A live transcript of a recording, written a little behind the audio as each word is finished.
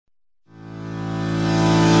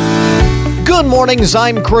Good mornings,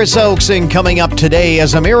 I'm Chris Oakes, and coming up today,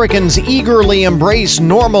 as Americans eagerly embrace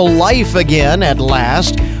normal life again at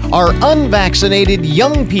last, are unvaccinated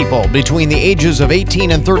young people between the ages of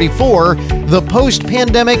 18 and 34 the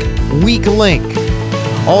post-pandemic weak link.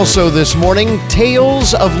 Also this morning,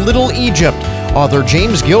 Tales of Little Egypt. Author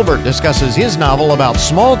James Gilbert discusses his novel about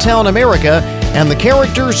small-town America and the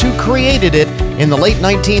characters who created it in the late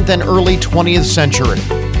 19th and early 20th century.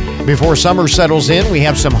 Before summer settles in, we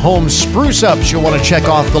have some home spruce-ups you'll want to check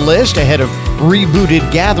off the list ahead of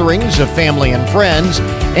rebooted gatherings of family and friends.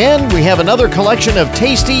 And we have another collection of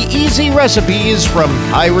tasty, easy recipes from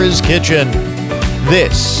Kyra's Kitchen.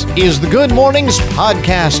 This is the Good Mornings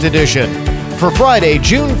Podcast Edition for Friday,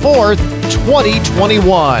 June 4th,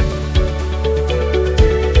 2021.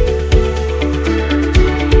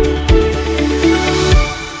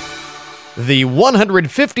 The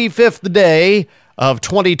 155th day of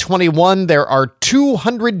 2021. There are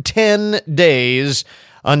 210 days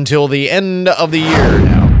until the end of the year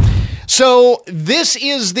now. So this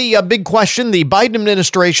is the big question. The Biden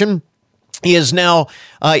administration is now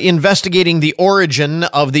investigating the origin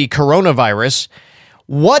of the coronavirus.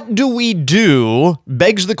 What do we do?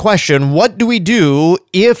 Begs the question, what do we do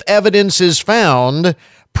if evidence is found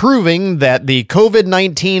proving that the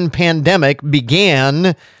COVID-19 pandemic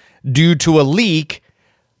began due to a leak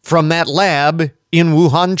from that lab in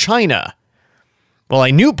Wuhan, China? Well,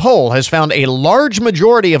 a new poll has found a large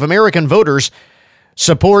majority of American voters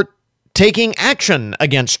support taking action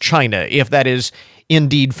against China if that is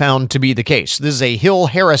indeed found to be the case. This is a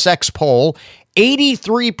Hill-Harris-X poll.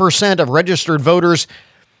 83% of registered voters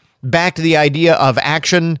backed the idea of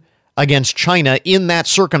action against China in that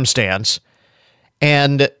circumstance,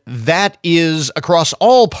 and that is across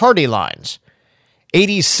all party lines.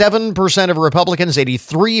 87% of Republicans,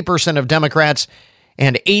 83% of Democrats,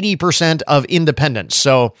 and 80% of independents.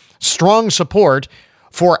 So strong support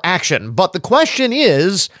for action. But the question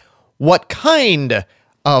is, what kind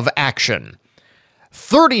of action?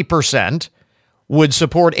 30% would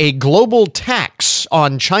support a global tax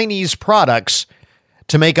on Chinese products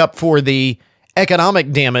to make up for the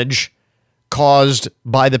economic damage caused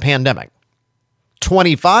by the pandemic.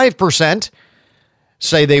 25%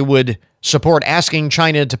 say they would support asking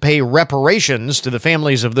China to pay reparations to the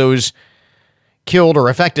families of those killed or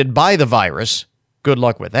affected by the virus. Good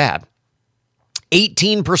luck with that.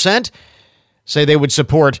 18% say they would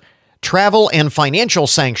support travel and financial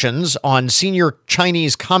sanctions on senior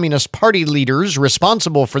Chinese Communist Party leaders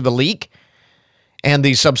responsible for the leak and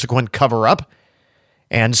the subsequent cover-up.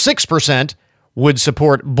 And 6% would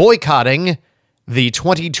support boycotting the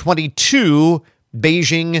 2022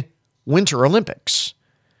 Beijing Winter Olympics.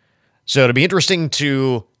 So it'll be interesting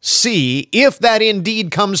to see if that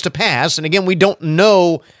indeed comes to pass. And again, we don't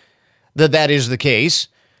know that that is the case,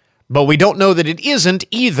 but we don't know that it isn't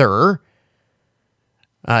either.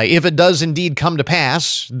 If it does indeed come to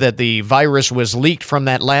pass that the virus was leaked from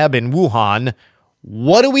that lab in Wuhan,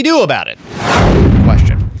 what do we do about it?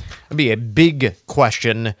 Question. It'd be a big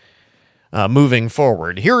question moving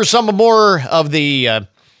forward. Here are some more of the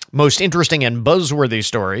most interesting and buzzworthy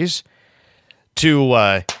stories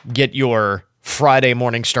to get your Friday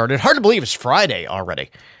morning started. Hard to believe it's Friday already.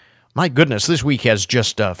 My goodness, this week has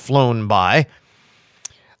just flown by.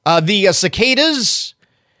 The cicadas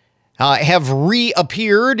have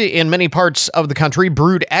reappeared in many parts of the country.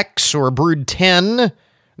 Brood X or Brood 10.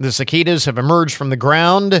 The cicadas have emerged from the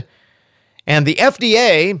ground. And the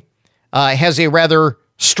FDA has a rather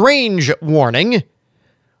strange warning.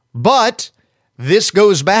 But this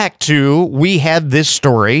goes back to, we had this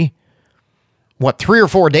story 3 or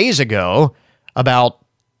 4 days ago about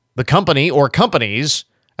the company or companies,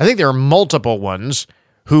 I think there are multiple ones,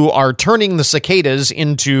 who are turning the cicadas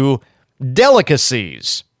into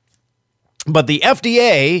delicacies. But the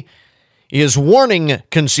FDA is warning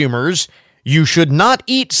consumers you should not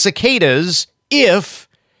eat cicadas if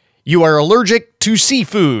you are allergic to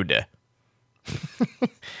seafood.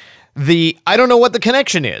 I don't know what the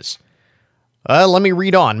connection is. Let me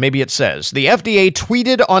read on. Maybe it says, the FDA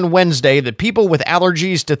tweeted on Wednesday that people with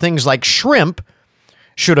allergies to things like shrimp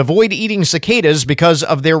should avoid eating cicadas because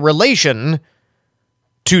of their relation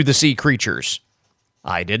to the sea creatures.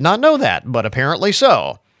 I did not know that, but apparently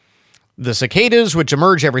so. The cicadas, which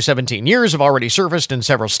emerge every 17 years, have already surfaced in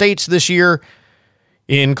several states this year,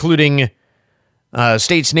 including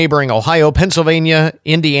states neighboring Ohio, Pennsylvania,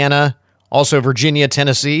 Indiana, also Virginia,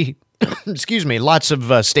 Tennessee. Excuse me, lots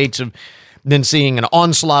of states have been seeing an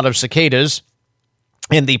onslaught of cicadas,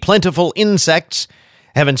 and the plentiful insects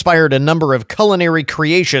have inspired a number of culinary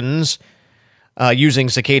creations using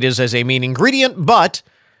cicadas as a main ingredient, but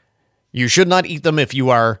you should not eat them if you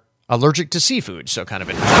are allergic to seafood. So kind of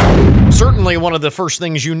interesting. Certainly one of the first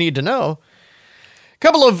things you need to know. A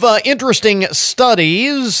couple of interesting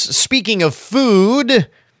studies. Speaking of food,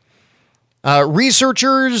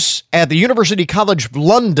 researchers at the University College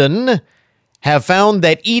London have found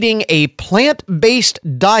that eating a plant-based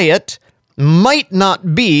diet might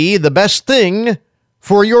not be the best thing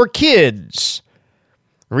for your kids.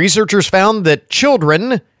 Researchers found that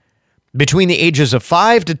children between the ages of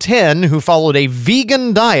 5 to 10 who followed a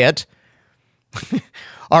vegan diet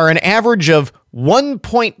are an average of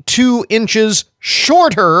 1.2 inches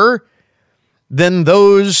shorter than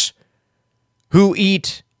those who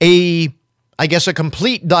eat a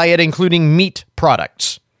complete diet including meat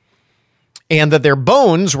products, and that their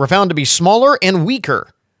bones were found to be smaller and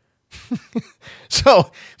weaker.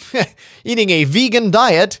 So, eating a vegan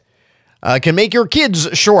diet can make your kids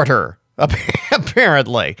shorter,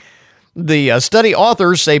 apparently. The study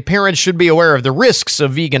authors say parents should be aware of the risks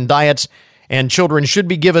of vegan diets, and children should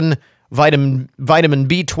be given vitamin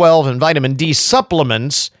B12 and vitamin D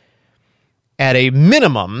supplements at a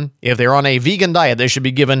minimum. If they're on a vegan diet, they should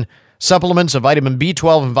be given supplements of vitamin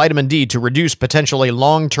B12 and vitamin D to reduce potentially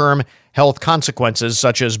long-term health consequences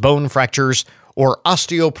such as bone fractures or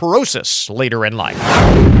osteoporosis later in life.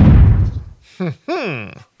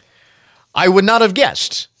 I would not have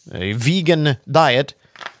guessed a vegan diet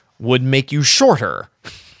would make you shorter,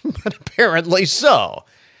 but apparently so.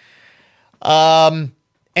 And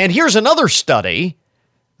here's another study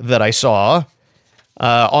that I saw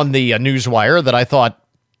on the Newswire that I thought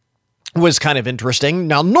was kind of interesting.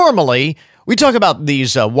 Now, normally, we talk about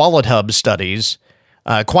these Wallet Hub studies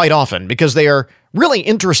quite often because they are really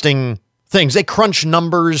interesting things. They crunch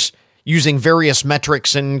numbers using various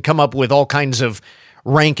metrics and come up with all kinds of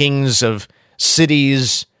rankings of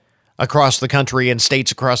cities across the country and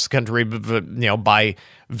states across the country, by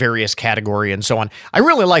various category and so on. I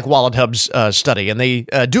really like Wallet Hub's study, and they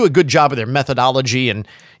do a good job of their methodology and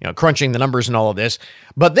crunching the numbers and all of this.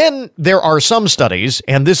 But then there are some studies,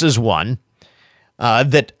 and this is one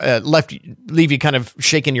that leave you kind of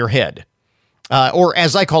shaking your head, or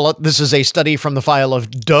as I call it, this is a study from the file of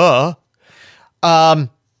duh. A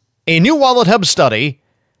new Wallet Hub study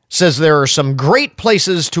says there are some great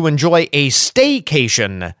places to enjoy a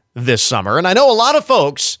staycation this summer. And I know a lot of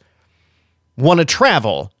folks want to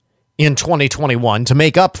travel in 2021 to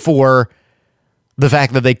make up for the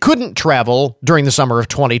fact that they couldn't travel during the summer of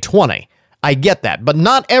 2020. I get that, but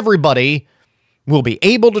not everybody will be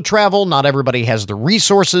able to travel. Not everybody has the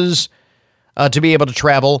resources to be able to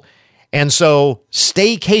travel. And so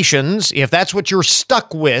staycations, if that's what you're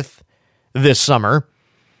stuck with this summer,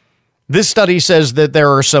 this study says that there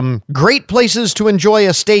are some great places to enjoy a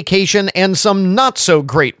staycation and some not so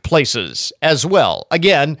great places as well.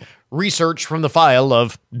 Again, research from the file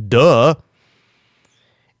of duh.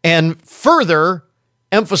 And further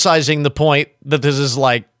emphasizing the point that this is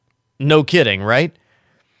like, no kidding, right?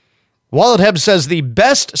 Wallet Hub says the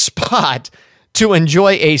best spot to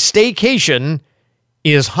enjoy a staycation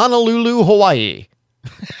is Honolulu, Hawaii.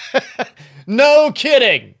 No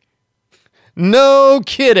kidding. No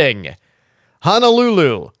kidding.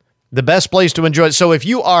 Honolulu, the best place to enjoy it. So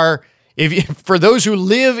for those who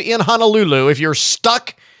live in Honolulu, if you're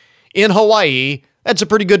stuck in Hawaii, that's a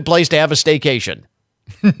pretty good place to have a staycation.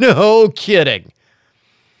 No kidding.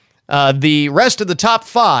 The rest of the top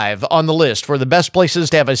 5 on the list for the best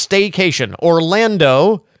places to have a staycation: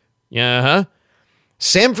 Orlando,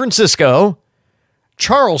 San Francisco,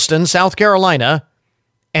 Charleston, South Carolina,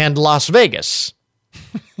 and Las Vegas.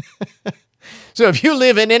 So if you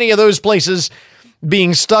live in any of those places,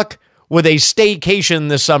 being stuck with a staycation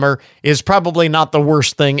this summer is probably not the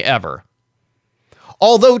worst thing ever.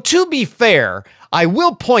 Although, to be fair, I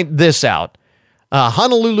will point this out.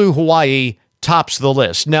 Honolulu, Hawaii tops the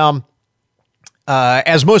list. Now,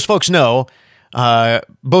 as most folks know,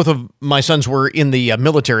 both of my sons were in the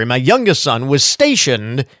military. My youngest son was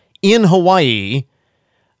stationed in Hawaii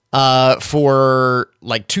for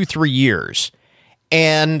like 2-3 years.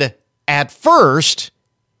 And at first,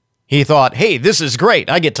 he thought, hey, this is great.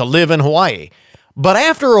 I get to live in Hawaii. But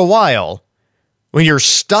after a while, when you're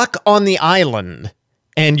stuck on the island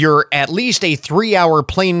and you're at least a 3-hour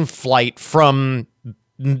plane flight from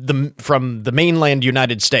the mainland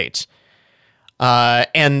United States,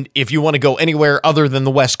 and if you want to go anywhere other than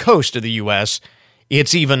the west coast of the U.S.,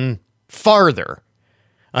 it's even farther.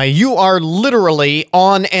 You are literally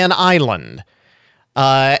on an island.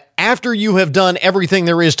 After you have done everything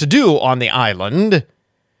there is to do on the island,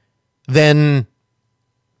 then,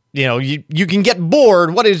 you can get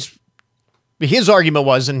bored. What his argument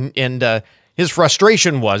was, and his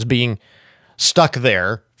frustration was being stuck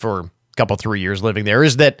there for a couple, 3 years living there,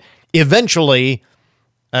 is that eventually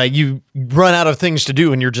you run out of things to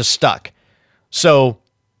do and you're just stuck. So,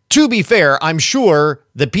 to be fair, I'm sure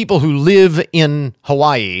the people who live in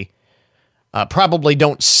Hawaii probably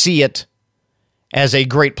don't see it as a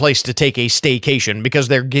great place to take a staycation because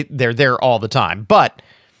they're there all the time. But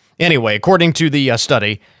anyway, according to the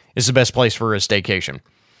study, it's the best place for a staycation.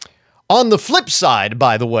 On the flip side,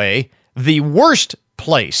 by the way, the worst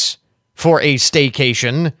place for a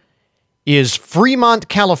staycation is Fremont,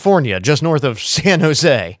 California, just north of San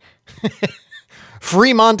Jose.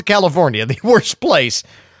 Fremont, California, the worst place,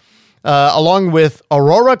 along with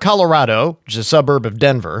Aurora, Colorado, which is a suburb of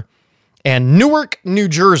Denver, and Newark, New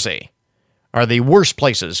Jersey, are the worst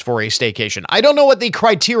places for a staycation. I don't know what the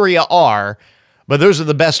criteria are, but those are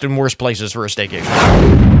the best and worst places for a staycation.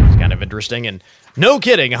 It's kind of interesting, and no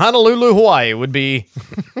kidding, Honolulu, Hawaii would be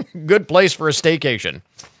a good place for a staycation.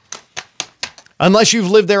 Unless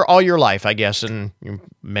you've lived there all your life, I guess, and you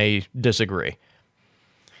may disagree.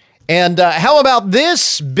 And how about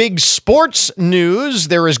this big sports news?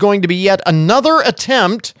 There is going to be yet another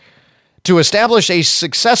attempt to establish a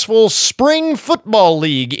successful spring football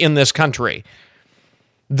league in this country.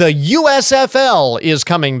 The USFL is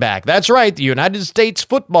coming back. That's right, the United States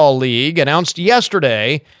Football League announced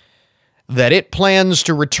yesterday that it plans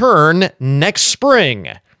to return next spring.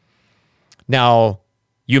 Now,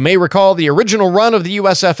 you may recall the original run of the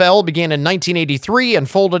USFL began in 1983 and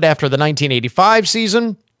folded after the 1985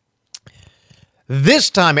 season. This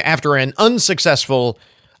time, after an unsuccessful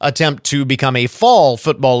attempt to become a fall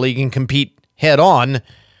football league and compete head-on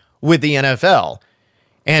with the NFL.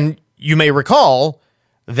 And you may recall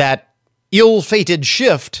that ill-fated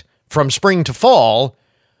shift from spring to fall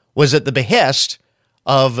was at the behest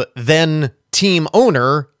of then team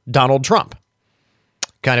owner Donald Trump.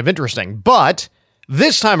 Kind of interesting. But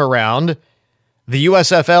this time around, the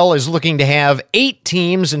USFL is looking to have 8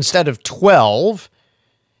 teams instead of 12,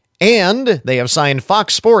 and they have signed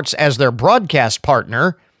Fox Sports as their broadcast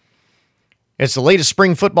partner. It's the latest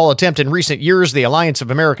spring football attempt in recent years. The Alliance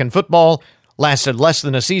of American Football lasted less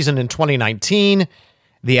than a season in 2019.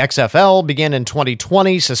 The XFL began in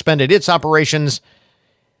 2020, suspended its operations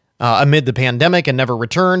amid the pandemic and never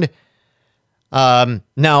returned. Now,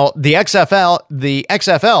 the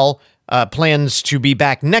XFL plans to be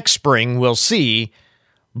back next spring. We'll see.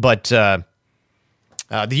 But the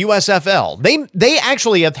USFL, they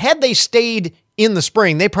actually have, had they stayed in the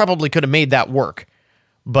spring, they probably could have made that work.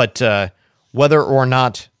 But whether or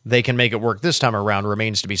not they can make it work this time around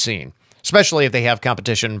remains to be seen, especially if they have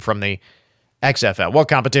competition from the XFL. Well,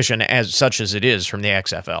 competition as such as it is from the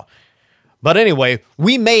XFL. But anyway,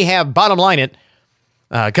 we may have, bottom line it,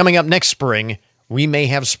 coming up next spring, we may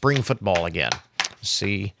have spring football again.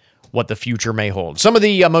 See what the future may hold. Some of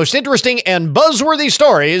the most interesting and buzzworthy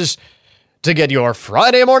stories to get your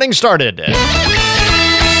Friday morning started.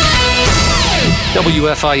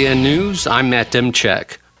 WFIN News, I'm Matt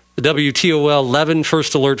Demchek. The WTOL 11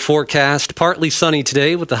 First Alert forecast, partly sunny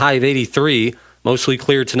today with a high of 83, mostly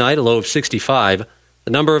clear tonight, a low of 65.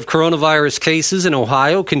 The number of coronavirus cases in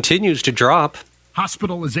Ohio continues to drop.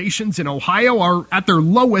 Hospitalizations in Ohio are at their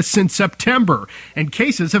lowest since September, and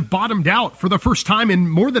cases have bottomed out for the first time in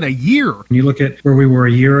more than a year. When you look at where we were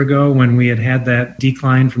a year ago when we had that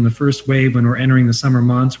decline from the first wave when we're entering the summer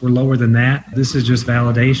months, we're lower than that. This is just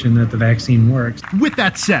validation that the vaccine works. With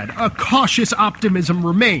that said, a cautious optimism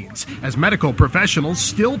remains as medical professionals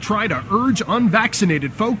still try to urge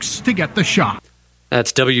unvaccinated folks to get the shot.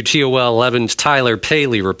 That's WTOL 11's Tyler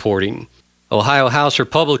Paley reporting. Ohio House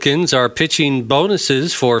Republicans are pitching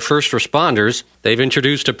bonuses for first responders. They've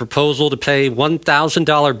introduced a proposal to pay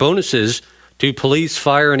 $1,000 bonuses to police,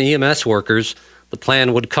 fire, and EMS workers. The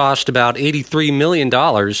plan would cost about $83 million.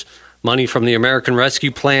 Money from the American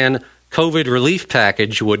Rescue Plan COVID relief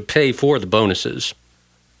package would pay for the bonuses.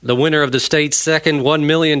 The winner of the state's second $1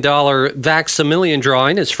 million Vax-A-Million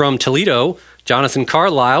drawing is from Toledo. Jonathan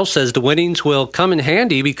Carlisle says the winnings will come in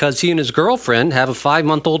handy because he and his girlfriend have a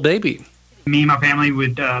 5-month-old baby. Me and my family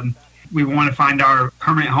we want to find our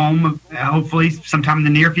permanent home, hopefully sometime in the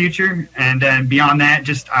near future. And beyond that,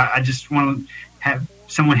 I just want to have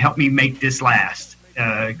someone help me make this last.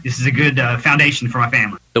 This is a good foundation for my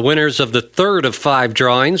family. The winners of the third of 5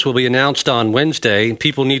 drawings will be announced on Wednesday.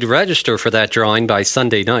 People need to register for that drawing by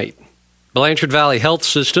Sunday night. Blanchard Valley Health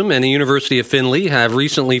System and the University of Findlay have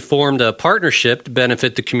recently formed a partnership to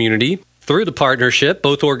benefit the community. Through the partnership,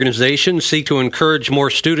 both organizations seek to encourage more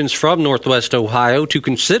students from Northwest Ohio to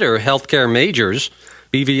consider healthcare majors.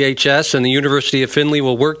 BVHS and the University of Findlay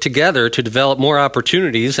will work together to develop more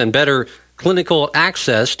opportunities and better clinical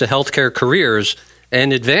access to healthcare careers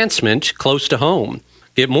and advancement close to home.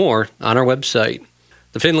 Get more on our website.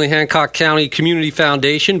 The Findlay-Hancock County Community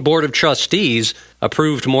Foundation Board of Trustees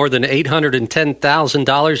approved more than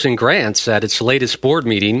 $810,000 in grants at its latest board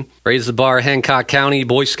meeting. Raise the Bar, Hancock County,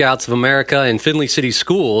 Boy Scouts of America, and Findlay City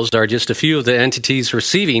Schools are just a few of the entities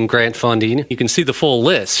receiving grant funding. You can see the full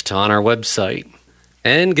list on our website.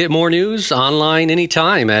 And get more news online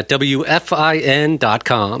anytime at WFIN.com.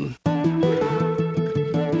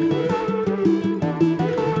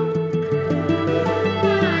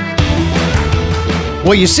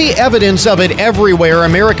 Well, you see evidence of it everywhere.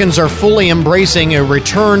 Americans are fully embracing a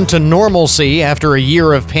return to normalcy after a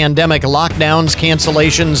year of pandemic lockdowns,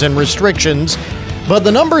 cancellations, and restrictions. But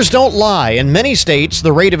the numbers don't lie. In many states,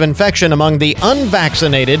 the rate of infection among the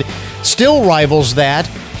unvaccinated still rivals that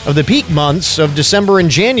of the peak months of December and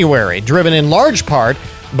January, driven in large part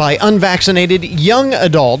by unvaccinated young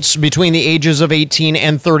adults between the ages of 18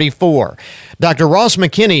 and 34. Dr. Ross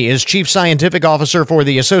McKinney is Chief Scientific Officer for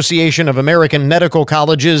the Association of American Medical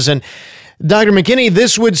Colleges. And Dr. McKinney,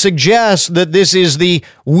 this would suggest that this is the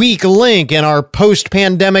weak link in our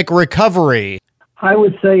post-pandemic recovery. I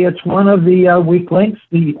would say it's one of the weak links.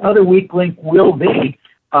 The other weak link will be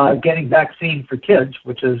getting vaccine for kids,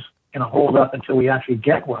 which is going to hold up until we actually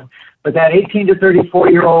get one. But that 18 to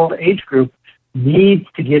 34-year-old age group needs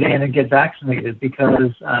to get in and get vaccinated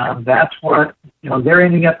because that's what, they're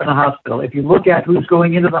ending up in the hospital. If you look at who's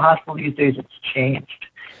going into the hospital these days, it's changed.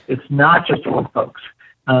 It's not just old folks.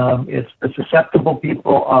 It's the susceptible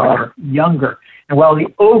people are younger. And while the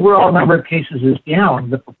overall number of cases is down,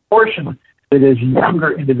 the proportion that is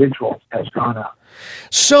younger individuals has gone up.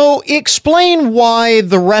 So explain why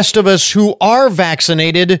the rest of us who are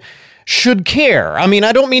vaccinated should care. I mean,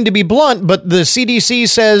 I don't mean to be blunt, but the CDC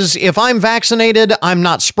says if I'm vaccinated, I'm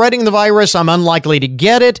not spreading the virus, I'm unlikely to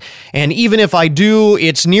get it, and even if I do,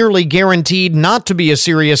 it's nearly guaranteed not to be a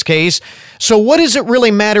serious case. So what does it really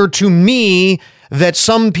matter to me that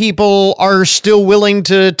some people are still willing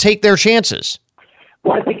to take their chances?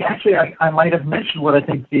 Well, I think actually I might have mentioned what I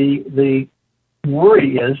think the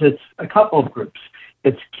worry is. It's a couple of groups.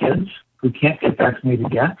 It's kids who can't get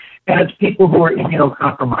vaccinated yet, and it's people who are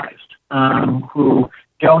immunocompromised. Who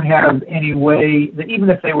don't have any way that even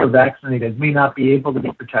if they were vaccinated may not be able to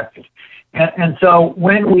be protected. And so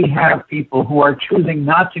when we have people who are choosing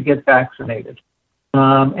not to get vaccinated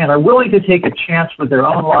and are willing to take a chance with their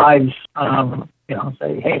own lives,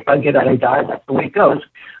 say, hey, if I get it, I die, that's the way it goes,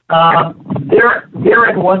 they're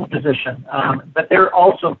in one position, but they're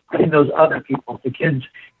also putting those other people, the kids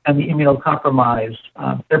and the immunocompromised,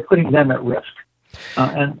 they're putting them at risk.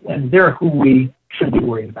 And they're who we should be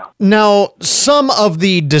worried about. Now, some of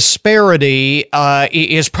the disparity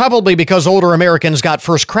is probably because older Americans got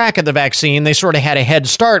first crack at the vaccine. They sort of had a head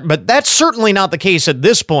start, but that's certainly not the case at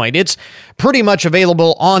this point. It's pretty much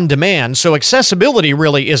available on demand, so accessibility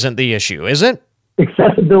really isn't the issue, is it?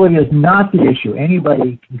 Accessibility is not the issue.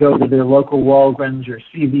 Anybody can go to their local Walgreens or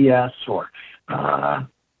CVS or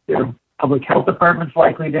their public health department's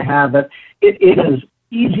likely to have it. It is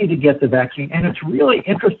easy to get the vaccine, and it's really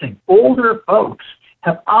interesting. Older folks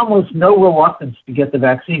have almost no reluctance to get the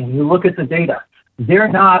vaccine. When you look at the data, they're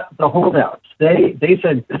not the holdouts. They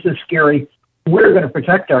said, this is scary, we're going to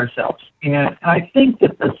protect ourselves. And I think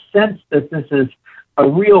that the sense that this is a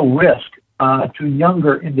real risk to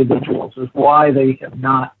younger individuals is why they have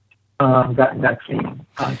not gotten vaccine.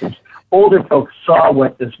 Because older folks saw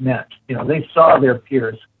what this meant. They saw their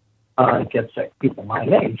peers get sick, people my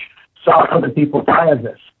age, saw other people die of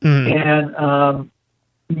this. And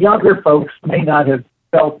younger folks may not have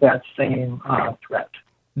felt that same threat.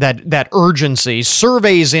 That urgency.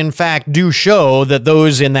 Surveys, in fact, do show that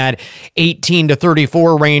those in that 18 to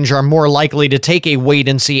 34 range are more likely to take a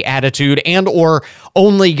wait-and-see attitude and or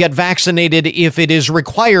only get vaccinated if it is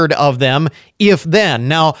required of them, if then.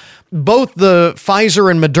 Now, both the Pfizer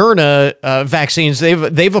and Moderna vaccines,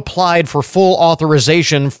 they've applied for full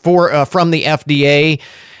authorization from the FDA.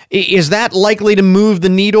 Is that likely to move the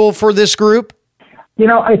needle for this group?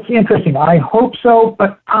 It's interesting. I hope so,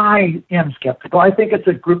 but I am skeptical. I think it's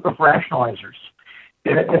a group of rationalizers.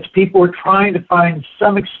 It's people who are trying to find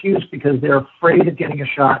some excuse because they're afraid of getting a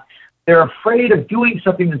shot. They're afraid of doing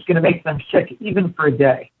something that's going to make them sick, even for a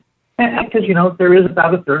day. And because, there is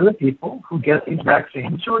about a third of the people who get these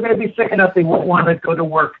vaccines who are going to be sick enough they won't want to go to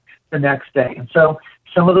work the next day. And so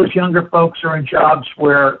some of those younger folks are in jobs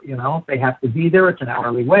where, they have to be there. It's an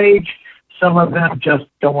hourly wage. Some of them just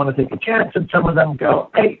don't want to take a chance. And some of them go,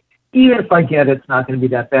 hey, even if I get it, it's not going to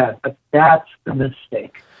be that bad. But that's the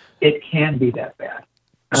mistake. It can be that bad.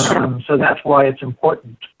 So that's why it's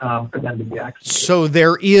important for them to be vaccinated. So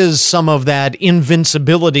there is some of that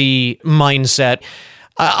invincibility mindset.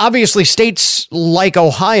 Obviously, states like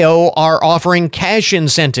Ohio are offering cash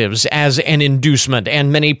incentives as an inducement,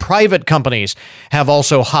 and many private companies have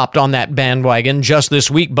also hopped on that bandwagon. Just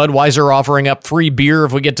this week, Budweiser offering up free beer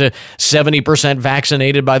if we get to 70%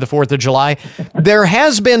 vaccinated by the 4th of July. There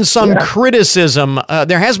has been some criticism.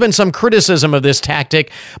 There has been some criticism of this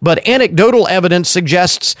tactic, but anecdotal evidence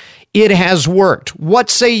suggests it has worked.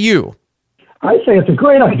 What say you? I say it's a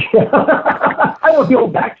great idea. I don't feel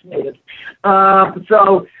vaccinated.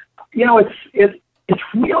 So, it's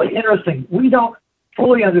really interesting. We don't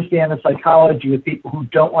fully understand the psychology of people who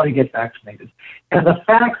don't want to get vaccinated. And the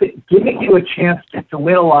fact that giving you a chance to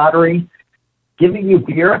win a lottery, giving you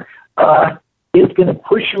beer, is going to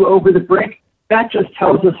push you over the brink, that just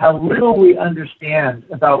tells us how little we understand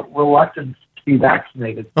about reluctance to be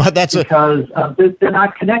vaccinated. Because they're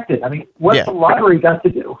not connected. I mean, what's the lottery got to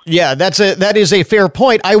do? Yeah, that is a fair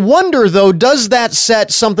point. I wonder, though, does that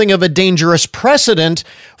set something of a dangerous precedent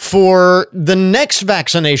for the next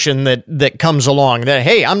vaccination that comes along? That,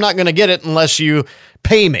 hey, I'm not going to get it unless you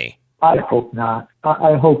pay me. I hope not.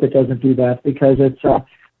 I hope it doesn't do that, because it's.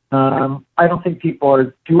 I don't think people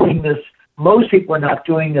are doing this. Most people are not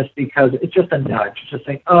doing this because it's just a nudge. It's just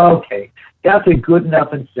saying, oh, okay, that's a good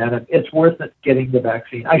enough incentive. It's worth it getting the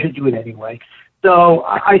vaccine. I should do it anyway. So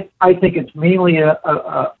I think it's mainly a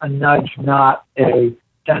nudge, not a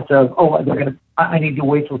sense of, I need to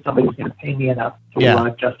wait till somebody's going to pay me enough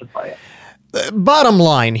to justify it. Bottom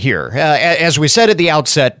line here, as we said at the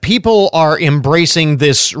outset, people are embracing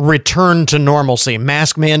this return to normalcy,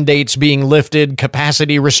 mask mandates being lifted,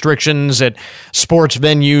 capacity restrictions at sports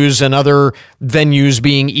venues and other venues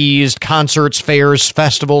being eased, concerts, fairs,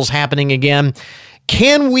 festivals happening again.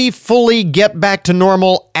 Can we fully get back to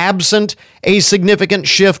normal absent a significant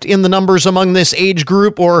shift in the numbers among this age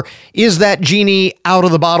group, or is that genie out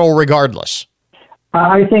of the bottle regardless?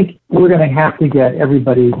 I think we're going to have to get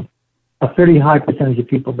everybody, a pretty high percentage of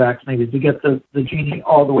people vaccinated to get the genie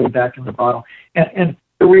all the way back in the bottle. And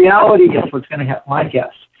the reality is what's going to happen, my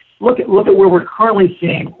guess. Look at where we're currently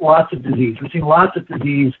seeing lots of disease. We're seeing lots of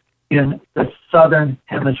disease in the southern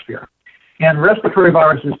hemisphere. And respiratory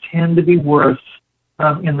viruses tend to be worse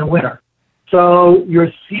in the winter. So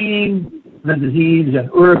you're seeing the disease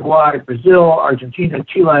in Uruguay, Brazil, Argentina,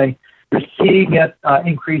 Chile. You're seeing it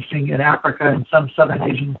increasing in Africa and some southern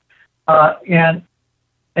Asian.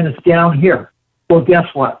 And it's down here. Well, guess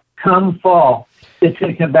what? Come fall, it's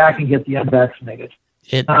going to come back and get the unvaccinated.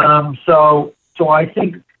 So I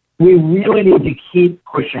think we really need to keep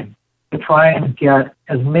pushing to try and get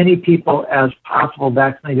as many people as possible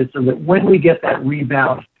vaccinated so that when we get that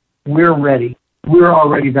rebound, we're ready. We're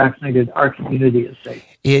already vaccinated. Our community is safe.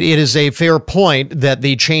 It is a fair point that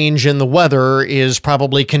the change in the weather is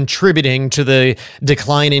probably contributing to the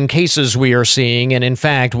decline in cases we are seeing. And in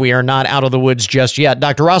fact, we are not out of the woods just yet.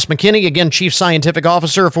 Dr. Ross McKinney, again, Chief Scientific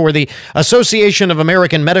Officer for the Association of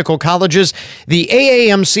American Medical Colleges. The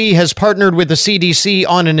AAMC has partnered with the CDC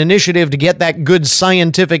on an initiative to get that good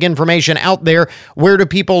scientific information out there. Where do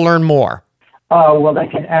people learn more? Well, they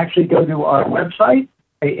can actually go to our website,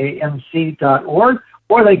 aamc.org,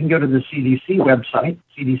 or they can go to the CDC website,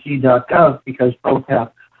 cdc.gov, because both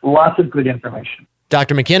have lots of good information.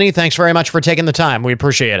 Dr. McKinney, thanks very much for taking the time. We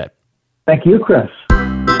appreciate it. Thank you, Chris.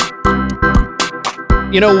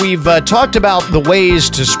 You know, we've talked about the ways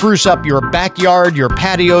to spruce up your backyard, your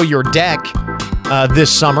patio, your deck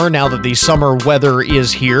this summer, now that the summer weather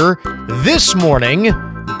is here. This morning,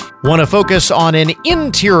 want to focus on an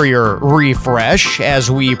interior refresh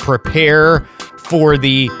as we prepare for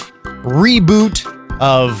the reboot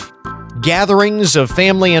of gatherings of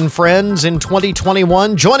family and friends in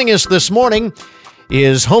 2021. Joining us this morning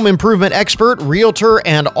is home improvement expert, realtor,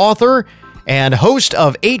 and author, and host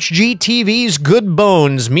of HGTV's Good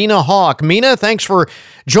Bones, Mina Hawk. Mina, thanks for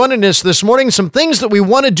joining us this morning. Some things that we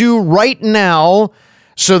want to do right now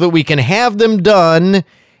so that we can have them done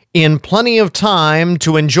in plenty of time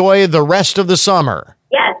to enjoy the rest of the summer.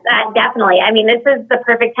 Yes, definitely. I mean, this is the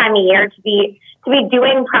perfect time of year to be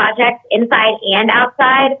doing projects inside and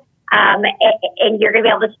outside, and you're going to be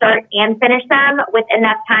able to start and finish them with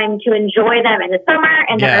enough time to enjoy them in the summer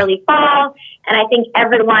and the early fall. And I think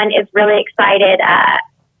everyone is really excited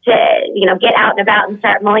to get out and about and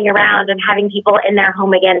start mulling around and having people in their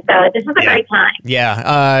home again. So this is a great time.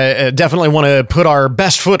 Yeah, definitely want to put our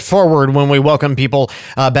best foot forward when we welcome people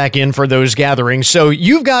back in for those gatherings. So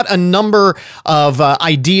you've got a number of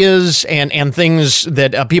ideas and things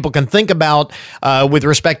that people can think about with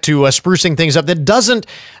respect to sprucing things up that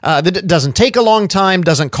doesn't take a long time,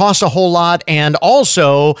 doesn't cost a whole lot, and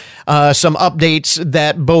also some updates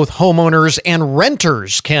that both homeowners and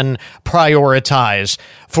renters can prioritize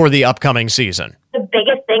for the upcoming season. the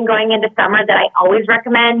biggest thing going into summer that I always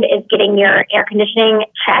recommend is getting your air conditioning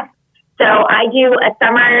checked. So I do a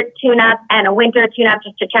summer tune-up and a winter tune-up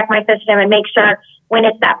just to check my system and make sure when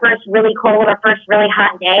it's that first really cold or first really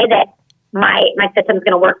hot day that my system's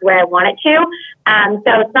going to work the way I want it to.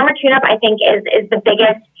 So summer tune-up, I think, is the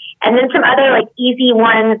biggest. And then some other like easy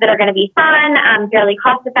ones that are going to be fun, fairly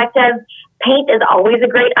cost-effective. Paint is always a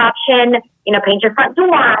great option. Paint your front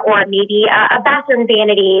door, or maybe a bathroom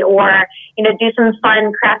vanity, or, do some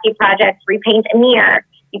fun, crafty projects, repaint a mirror.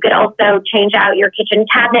 You could also change out your kitchen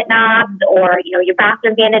cabinet knobs or, your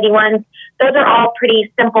bathroom vanity ones. Those are all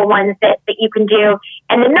pretty simple ones that you can do.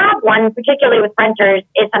 And the knob one, particularly with renters,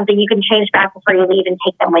 is something you can change back before you leave and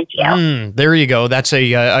take them with you. There you go. That's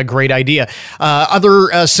a great idea.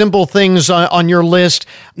 Other simple things on your list: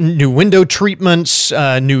 new window treatments,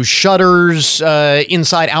 new shutters,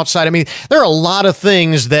 inside, outside. I mean, there are a lot of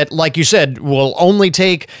things that, like you said, will only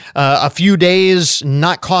take a few days,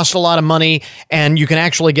 not cost a lot of money, and you can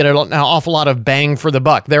actually get an awful lot of bang for the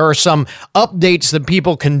buck. There are some updates that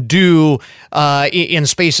people can do in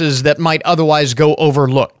spaces that might otherwise go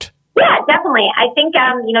overlooked. Yeah, definitely. I think,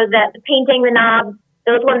 the painting, the knobs,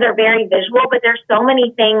 those ones are very visual, but there's so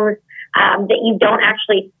many things that you don't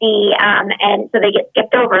actually see, and so they get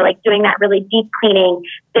skipped over, like doing that really deep cleaning,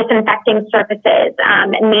 disinfecting surfaces,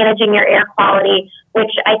 and managing your air quality,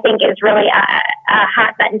 which I think is really a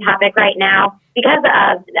hot button topic right now because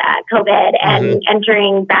of COVID and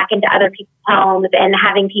entering back into other people's homes and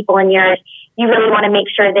having people in yours. You really want to make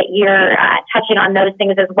sure that you're touching on those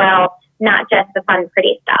things as well, not just the fun,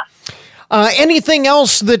 pretty stuff. Anything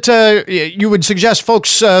else that you would suggest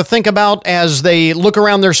folks think about as they look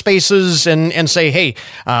around their spaces and say, hey,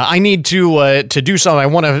 I need to do something. I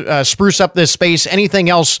want to spruce up this space. Anything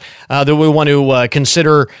else that we want to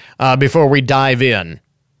consider before we dive in?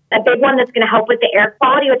 A big one that's going to help with the air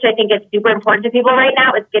quality, which I think is super important to people right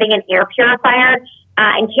now, is getting an air purifier.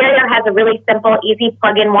 And Carrier has a really simple, easy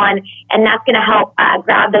plug-in one, and that's going to help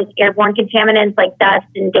grab those airborne contaminants like dust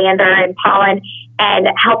and dander and pollen and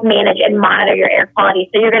help manage and monitor your air quality.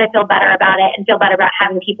 So you're going to feel better about it and feel better about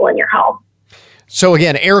having people in your home. So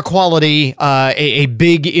again, air quality, a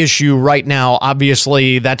big issue right now.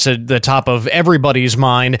 Obviously, that's at the top of everybody's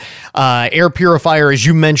mind. Air purifier, as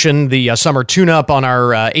you mentioned, the summer tune-up on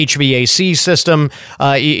our HVAC system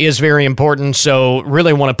is very important. So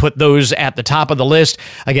really want to put those at the top of the list.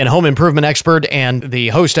 Again, home improvement expert and the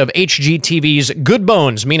host of HGTV's Good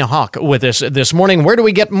Bones, Mina Hawk, with us this morning. Where do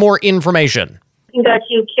we get more information? You can go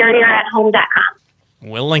to carrieratHome.com.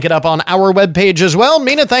 We'll link it up on our webpage as well.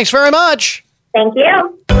 Mina, thanks very much. Thank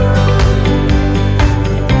you.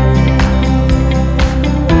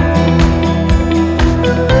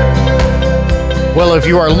 Well, if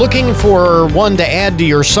you are looking for one to add to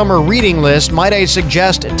your summer reading list, might I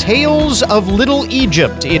suggest Tales of Little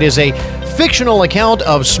Egypt. It is a fictional account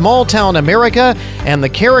of small-town America and the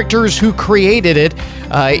characters who created it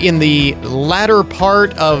in the latter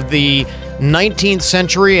part of the 19th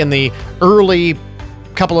century and the early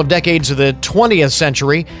couple of decades of the 20th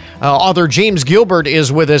century. Author James Gilbert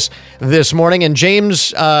is with us this morning. And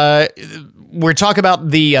James, we're talking about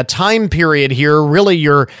the time period here. Really,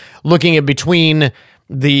 you're looking at between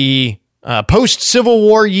the post-Civil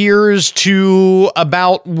War years to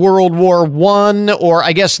about World War I, or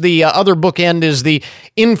I guess the other bookend is the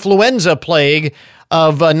influenza plague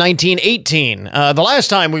of 1918. The last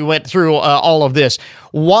time we went through all of this.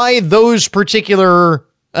 Why those particular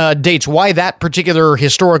dates? Why that particular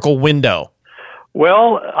historical window?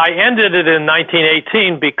 Well, I ended it in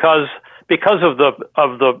 1918 because of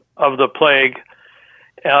the plague,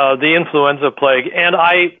 the influenza plague, and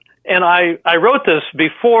I wrote this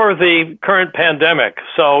before the current pandemic,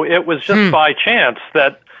 so it was just by chance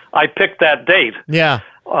that I picked that date. Yeah,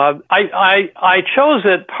 I chose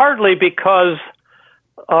it partly because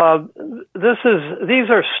these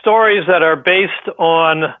are stories that are based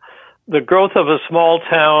on the growth of a small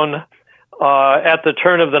town at the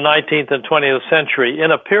turn of the 19th and 20th century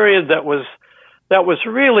in a period that was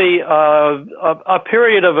really a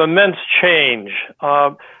period of immense change.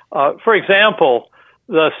 For example,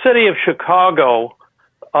 the city of Chicago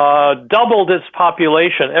doubled its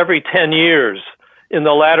population every 10 years in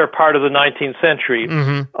the latter part of the 19th century.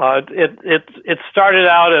 It started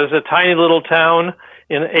out as a tiny little town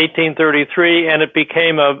in 1833, and it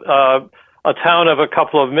became a town of a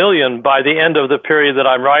couple of million by the end of the period that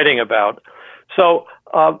I'm writing about. So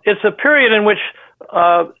it's a period in which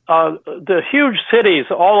the huge cities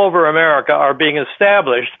all over America are being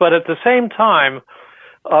established, but at the same time,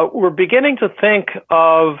 we're beginning to think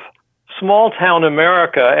of small-town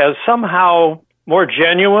America as somehow more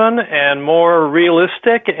genuine and more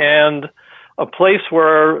realistic and a place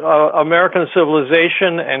where American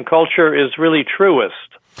civilization and culture is really truest.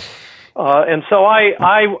 And so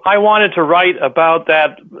I wanted to write about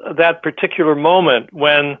that particular moment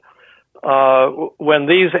when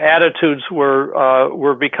these attitudes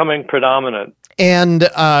were becoming predominant. And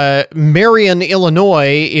Marion,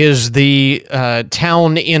 Illinois is the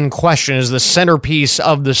town in question, is the centerpiece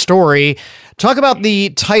of the story. Talk about the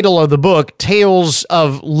title of the book, Tales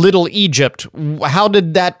of Little Egypt. How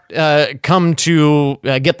did that come to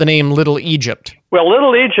get the name Little Egypt? Well,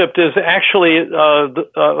 Little Egypt is actually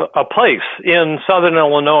a place in southern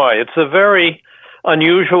Illinois. It's a very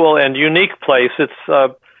unusual and unique place. It's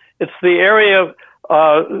the area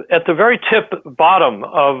at the very bottom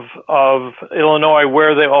of Illinois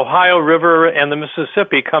where the Ohio River and the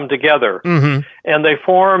Mississippi come together, and they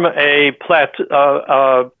form a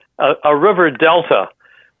river delta,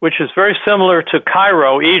 which is very similar to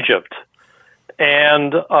Cairo, Egypt,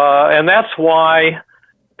 and that's why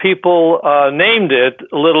people named it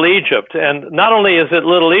Little Egypt. And not only is it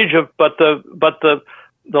Little Egypt, but the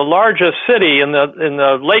largest city in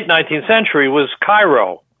the late 19th century was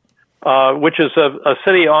Cairo, which is a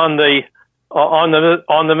city on the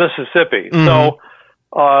Mississippi. So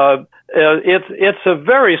it's a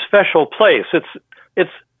very special place.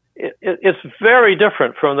 It's very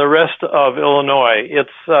different from the rest of Illinois.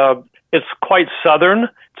 It's quite southern.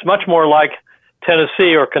 It's much more like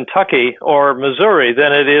Tennessee or Kentucky or Missouri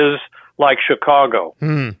than it is like Chicago.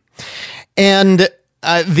 And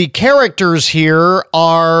the characters here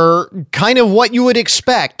are kind of what you would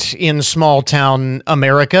expect in small town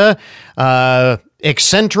America.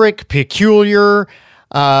 Eccentric, peculiar,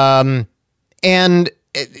 and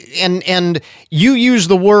you use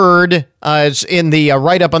the word in the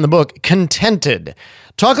write-up on the book, contented.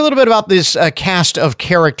 Talk a little bit about this cast of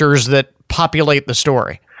characters that populate the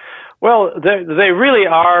story. Well, they really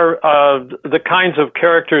are the kinds of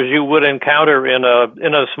characters you would encounter in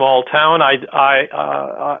a small town.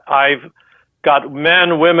 I've got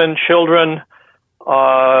men, women, children,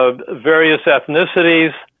 various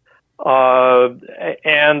ethnicities,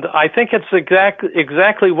 and I think it's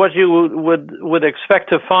exactly what you would expect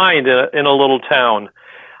to find in a little town.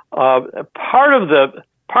 Some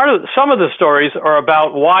of the stories are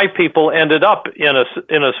about why people ended up in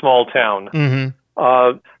a small town.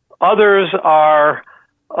 Others are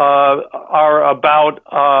about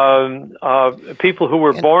people who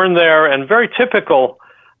were born there, and very typical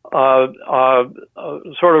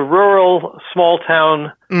sort of rural small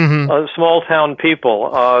town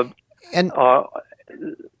people. And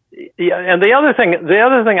the other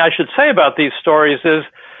thing I should say about these stories is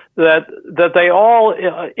that they all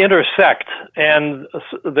intersect, and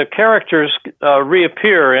the characters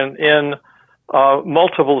reappear in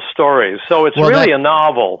multiple stories. So it's really a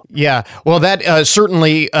novel. Yeah. Well, that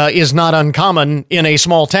certainly is not uncommon in a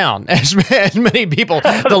small town. As many people,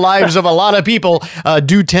 the lives of a lot of people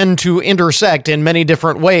do tend to intersect in many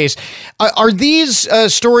different ways. Are these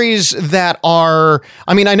stories that are,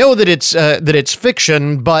 I mean, I know that it's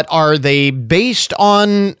fiction, but are they based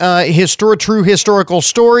on true historical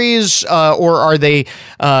stories, or are they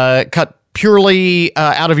cut purely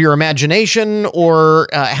out of your imagination, or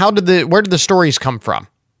where did the stories come from?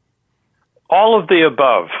 All of the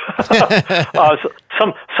above.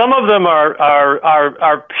 Some of them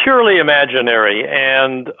are purely imaginary,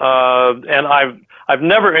 and I've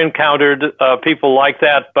never encountered people like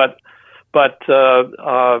that. But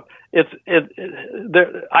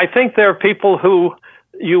I think there are people who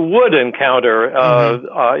you would encounter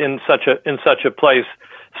in such a place.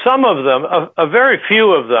 Some of them, a very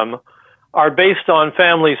few of them, are based on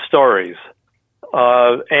family stories,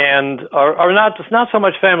 and are not so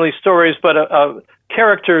much family stories, but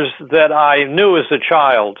characters that I knew as a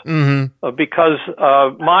child, because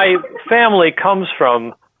my family comes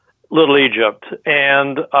from Little Egypt,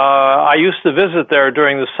 and I used to visit there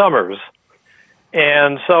during the summers,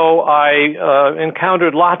 and so I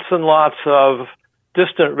encountered lots and lots of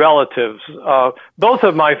distant relatives. Both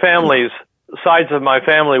of my sides of my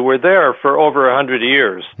family were there for over 100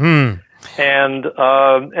 years. And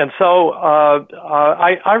so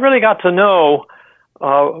I really got to know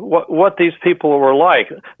what these people were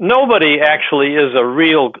like. Nobody actually is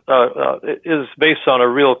is based on a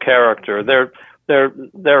real character.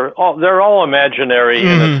 They're all imaginary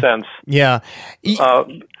in a sense. Yeah.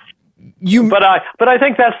 But I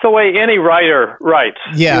think that's the way any writer writes.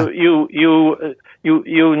 Yeah. You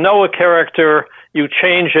know a character, you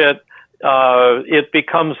change it, it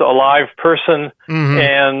becomes a live person,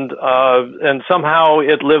 and somehow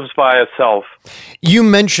it lives by itself. You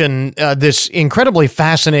mentioned this incredibly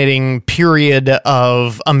fascinating period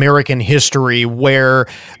of American history where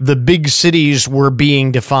the big cities were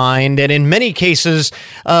being defined, and in many cases,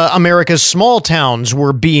 America's small towns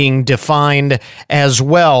were being defined as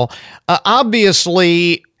well.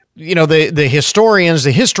 Obviously, you know, the historians,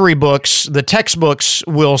 the history books, the textbooks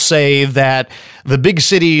will say that the big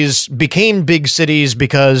cities became big cities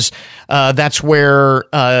because that's where,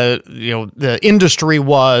 the industry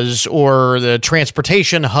was, or the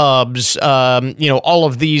transportation hubs, all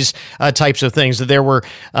of these types of things. That there were,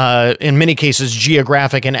 in many cases,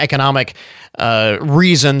 geographic and economic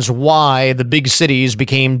reasons why the big cities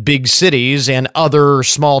became big cities and other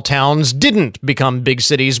small towns didn't become big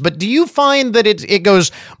cities. But do you find that it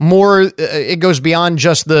goes more, it goes beyond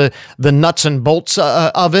just the nuts and bolts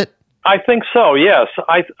of it? I think so, yes.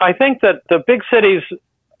 I think that the big cities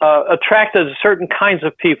attracted certain kinds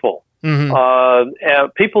of people,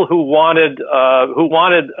 people who wanted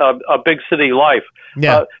a big city life.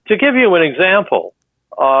 Yeah. To give you an example,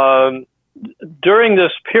 during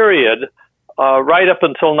this period, right up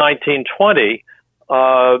until 1920,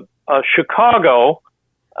 Chicago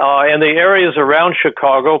and the areas around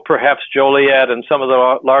Chicago, perhaps Joliet and some of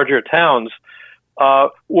the larger towns,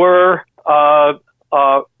 were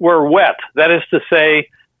wet. That is to say,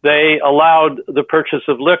 they allowed the purchase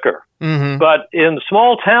of liquor. But in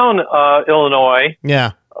small town Illinois,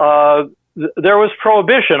 there was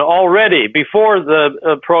prohibition already before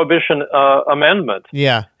the Prohibition Amendment.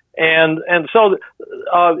 Yeah. And so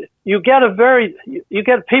you get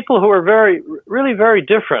people who are really very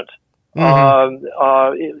different in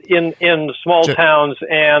small towns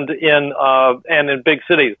and in big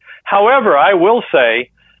cities. However, I will say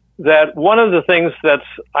that one of the things that's,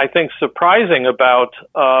 I think, surprising about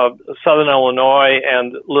Southern Illinois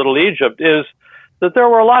and Little Egypt is that there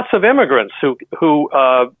were lots of immigrants who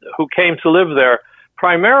came to live there,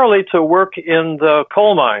 primarily to work in the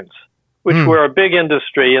coal mines, which were a big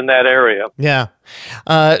industry in that area. Yeah.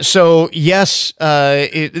 So, yes,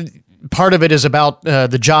 part of it is about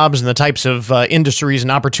the jobs and the types of industries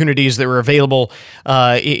and opportunities that were available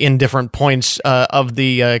in different points of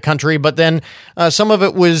the country. But then some of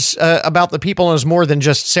it was about the people, and it was more than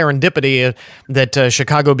just serendipity that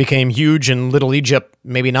Chicago became huge and Little Egypt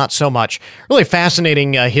maybe not so much. Really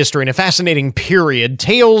fascinating history and a fascinating period.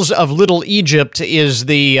 Tales of Little Egypt is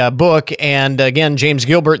the book. And again, James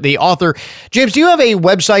Gilbert, the author. James, do you have a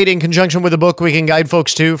website in conjunction with the book we can guide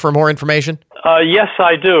folks to for more information? Yes,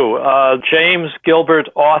 I do.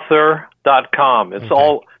 JamesGilbertAuthor.com. It's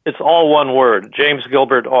all one word.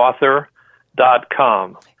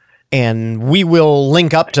 JamesGilbertAuthor.com. And we will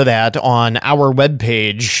link up to that on our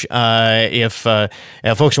webpage if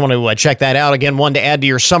folks want to check that out. Again, one to add to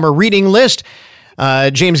your summer reading list.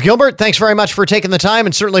 James Gilbert, thanks very much for taking the time,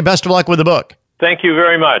 and certainly best of luck with the book. Thank you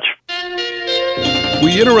very much.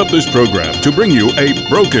 We interrupt this program to bring you a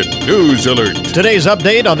broken news alert. Today's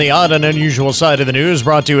update on the odd and unusual side of the news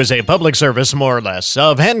brought to you as a public service, more or less,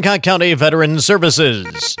 of Hancock County Veterans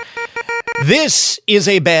Services. This is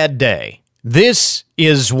a bad day. This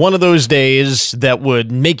is one of those days that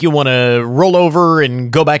would make you want to roll over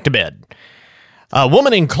and go back to bed. A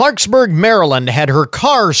woman in Clarksburg, Maryland had her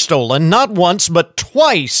car stolen not once but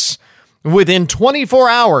twice within 24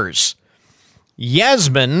 hours.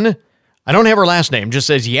 Yasmin, I don't have her last name, just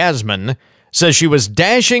says Yasmin, says she was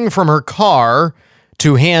dashing from her car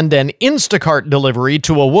to hand an Instacart delivery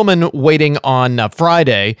to a woman waiting on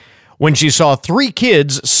Friday when she saw 3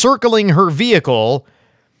 kids circling her vehicle.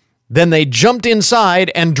 Then they jumped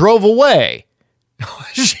inside and drove away.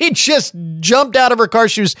 She just jumped out of her car.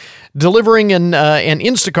 She was delivering an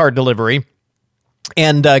Instacart delivery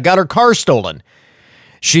and got her car stolen.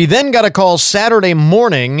 She then got a call Saturday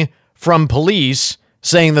morning from police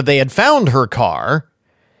saying that they had found her car.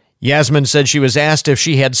 Yasmin said she was asked if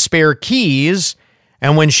she had spare keys,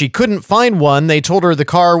 and when she couldn't find one, they told her the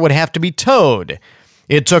car would have to be towed.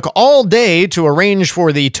 It took all day to arrange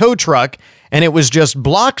for the tow truck, and it was just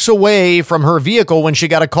blocks away from her vehicle when she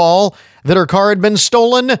got a call that her car had been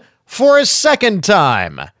stolen for a second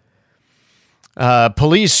time.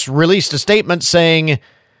 Police released a statement saying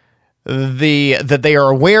that they are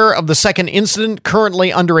aware of the second incident,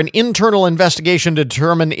 currently under an internal investigation to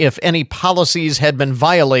determine if any policies had been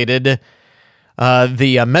violated.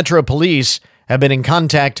 The Metro Police have been in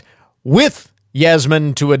contact with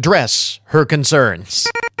Yasmin to address her concerns.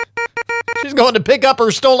 She's going to pick up her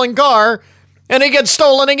stolen car, and it gets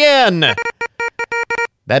stolen again.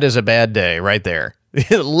 That is a bad day right there.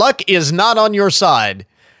 Luck is not on your side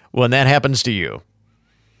when that happens to you.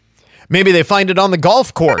 Maybe they find it on the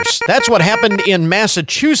golf course. That's what happened in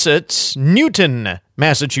Massachusetts. Newton,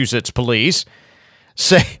 Massachusetts police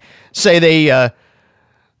say they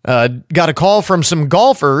got a call from some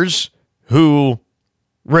golfers who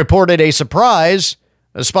reported a surprise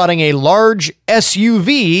spotting a large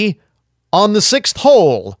SUV on the 6th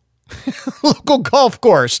hole. Local golf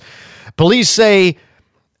course. Police say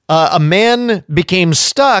a man became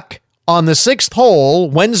stuck on the 6th hole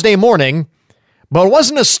Wednesday morning, but it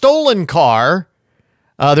wasn't a stolen car.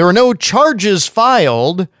 There were no charges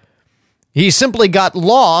filed. He simply got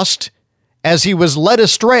lost as he was led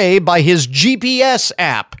astray by his GPS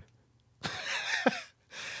app.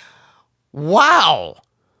 Wow.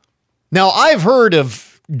 Now, I've heard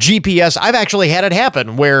of GPS. I've actually had it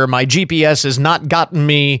happen where my GPS has not gotten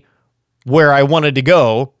me where I wanted to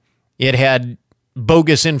go. It had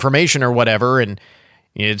bogus information or whatever, and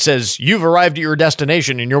it says you've arrived at your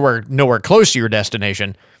destination and you're nowhere close to your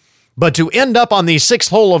destination. But to end up on the 6th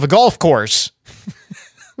hole of a golf course,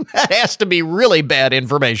 that has to be really bad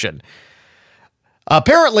information.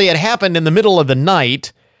 Apparently, it happened in the middle of the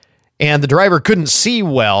night, and the driver couldn't see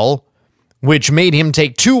well, which made him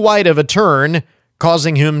take too wide of a turn,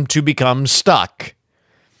 causing him to become stuck.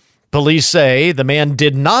 Police say the man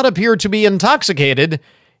did not appear to be intoxicated.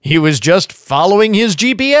 He was just following his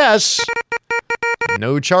GPS.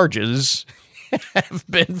 No charges have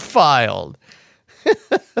been filed.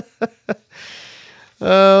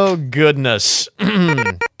 Oh, goodness.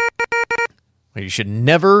 You should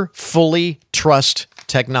never fully trust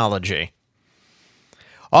technology.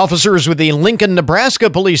 Officers with the Lincoln, Nebraska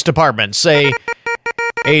Police Department say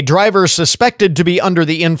a driver suspected to be under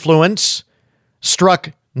the influence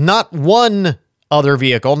struck not one other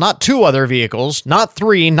vehicle, not two other vehicles, not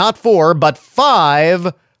three, not four, but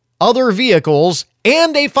 5 other vehicles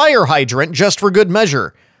and a fire hydrant just for good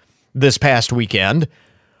measure this past weekend.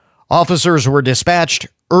 Officers were dispatched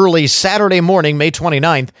early Saturday morning, May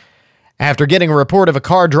 29th, after getting a report of a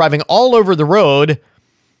car driving all over the road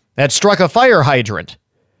that struck a fire hydrant.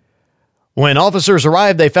 When officers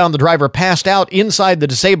arrived, they found the driver passed out inside the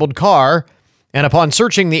disabled car, and upon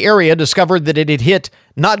searching the area, discovered that it had hit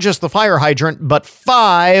not just the fire hydrant, but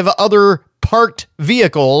 5 other parked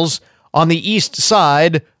vehicles on the east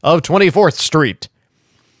side of 24th Street.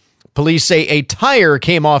 Police say a tire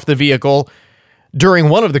came off the vehicle during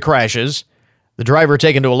one of the crashes. The driver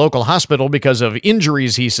taken to a local hospital because of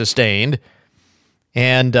injuries he sustained,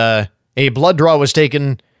 and a blood draw was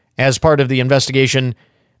taken as part of the investigation.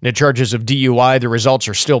 The charges of DUI, the results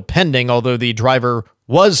are still pending, although the driver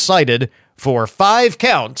was cited for 5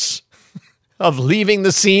 counts of leaving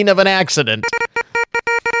the scene of an accident,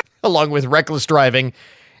 along with reckless driving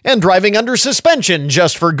and driving under suspension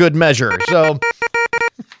just for good measure. So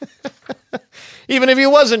even if he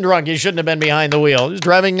wasn't drunk, he shouldn't have been behind the wheel. He was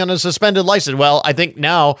driving on a suspended license. Well, I think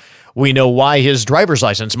now we know why his driver's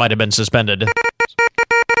license might have been suspended.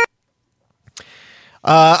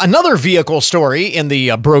 Another vehicle story in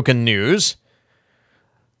the broken news.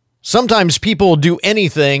 Sometimes people do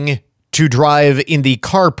anything to drive in the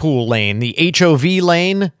carpool lane, the HOV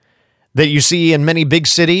lane that you see in many big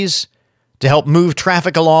cities to help move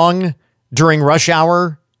traffic along during rush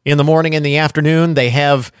hour in the morning and the afternoon. They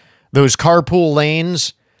have those carpool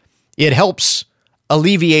lanes. It helps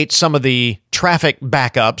alleviate some of the traffic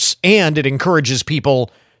backups, and it encourages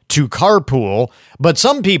people to carpool. But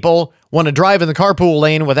some people want to drive in the carpool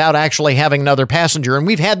lane without actually having another passenger. And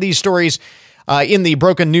we've had these stories in the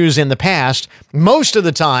broken news in the past. Most of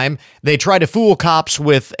the time, they try to fool cops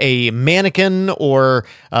with a mannequin or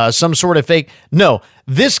some sort of fake. No,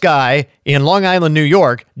 this guy in Long Island, New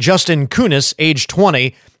York, Justin Kunis, age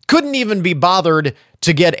 20, couldn't even be bothered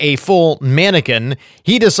to get a full mannequin.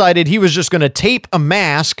 He decided he was just going to tape a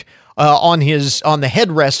mask on the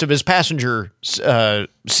headrest of his passenger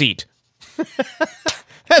seat.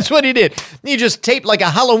 That's what he did. He just taped like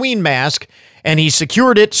a Halloween mask, and he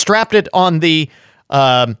secured it, strapped it on the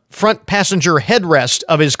front passenger headrest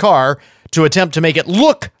of his car to attempt to make it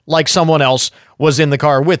look like someone else was in the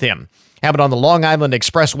car with him. Happened on the Long Island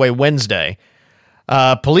Expressway Wednesday.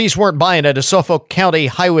 Police weren't buying it. A Suffolk County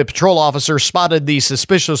Highway Patrol officer spotted the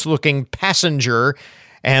suspicious-looking passenger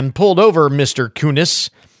and pulled over Mr. Kunis.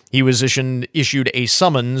 He was issued a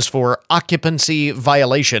summons for occupancy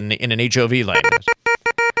violation in an HOV lane.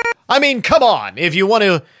 I mean, come on. If you want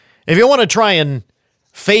to try and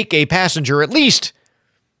fake a passenger, at least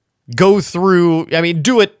go through,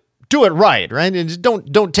 do it right? And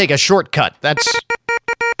don't take a shortcut. That's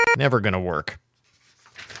never going to work.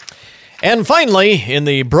 And finally, in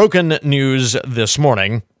the broken news this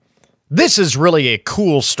morning, this is really a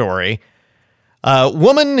cool story. A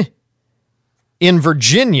woman in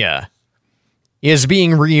Virginia is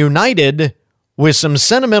being reunited with some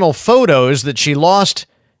sentimental photos that she lost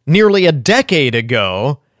nearly a decade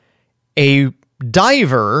ago. A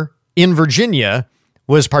diver in Virginia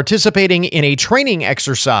was participating in a training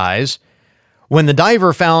exercise when the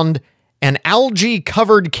diver found an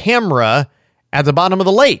algae-covered camera at the bottom of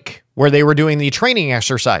the lake where they were doing the training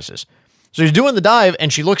exercises. So she's doing the dive,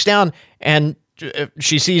 and she looks down, and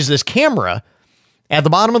she sees this camera at the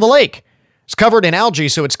bottom of the lake. It's covered in algae,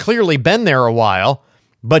 so it's clearly been there a while,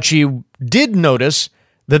 but she did notice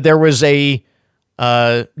that there was a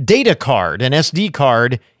data card, an SD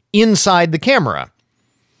card, inside the camera.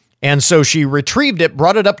 And so she retrieved it,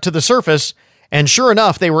 brought it up to the surface, and sure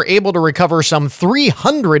enough, they were able to recover some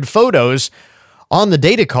 300 photos on the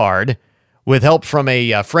data card with help from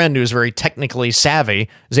a friend who's very technically savvy,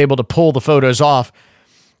 was able to pull the photos off.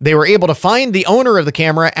 They were able to find the owner of the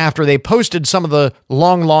camera after they posted some of the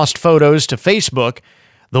long-lost photos to Facebook.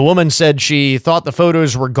 The woman said she thought the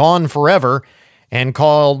photos were gone forever and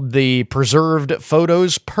called the preserved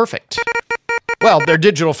photos perfect. Well, they're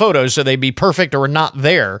digital photos, so they'd be perfect or not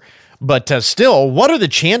there. But still, what are the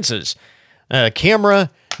chances? Camera,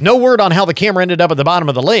 no word on how the camera ended up at the bottom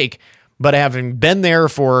of the lake, but having been there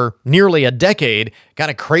for nearly a decade,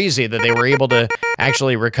 kind of crazy that they were able to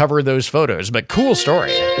actually recover those photos. But cool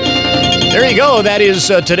story. There you go. That is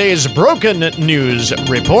today's Broken News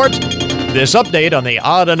Report. This update on the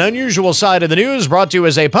odd and unusual side of the news brought to you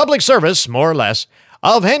as a public service, more or less,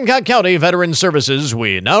 of Hancock County Veteran Services.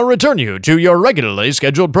 We now return you to your regularly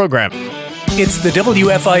scheduled program. It's the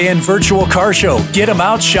WFIN Virtual Car Show. Get them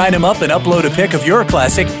out, shine them up, and upload a pic of your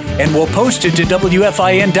classic, and we'll post it to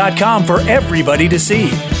WFIN.com for everybody to see.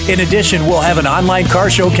 In addition, we'll have an online car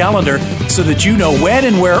show calendar so that you know when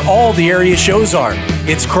and where all the area shows are.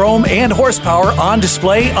 It's chrome and horsepower on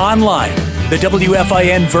display online. The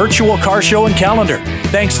WFIN Virtual Car Show and Calendar.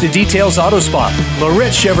 Thanks to Details Auto Spa,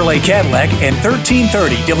 Loretz Chevrolet Cadillac, and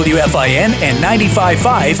 1330 WFIN and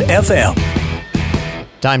 95.5 FM.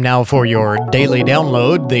 Time now for your daily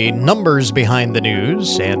download, the numbers behind the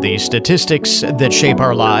news and the statistics that shape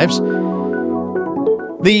our lives.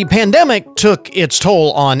 The pandemic took its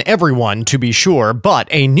toll on everyone, to be sure, but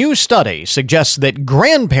a new study suggests that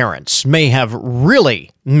grandparents may have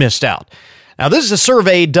really missed out. Now, this is a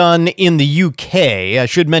survey done in the UK. I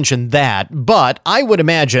should mention that, but I would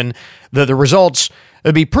imagine that the results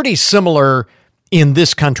would be pretty similar in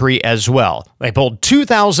this country as well. They polled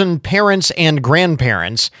 2,000 parents and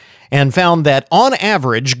grandparents and found that, on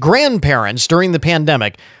average, grandparents during the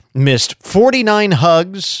pandemic missed 49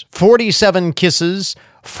 hugs, 47 kisses,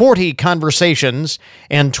 40 conversations,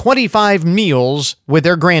 and 25 meals with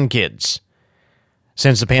their grandkids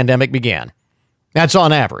since the pandemic began. That's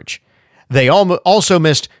on average. They also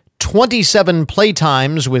missed 27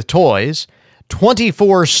 playtimes with toys,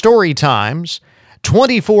 24 story times,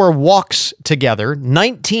 24 walks together,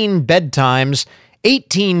 19 bedtimes,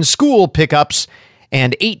 18 school pickups,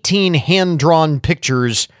 and 18 hand-drawn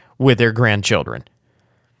pictures with their grandchildren.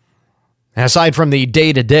 Aside from the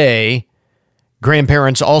day-to-day,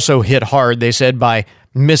 grandparents also hit hard, they said, by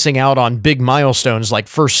missing out on big milestones like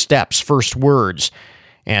first steps, first words,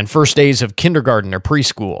 and first days of kindergarten or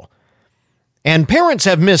preschool. And parents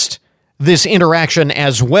have missed this interaction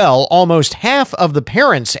as well. Almost half of the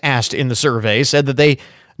parents asked in the survey said that they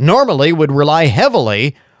normally would rely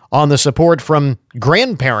heavily on the support from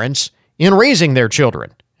grandparents in raising their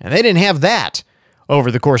children. And they didn't have that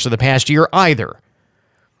over the course of the past year either.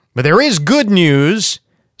 But there is good news.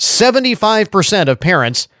 75% of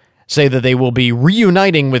parents say that they will be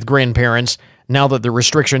reuniting with grandparents now that the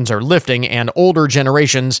restrictions are lifting and older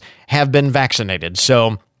generations have been vaccinated.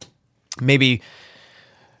 So maybe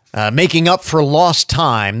making up for lost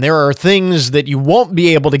time. There are things that you won't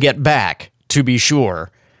be able to get back, to be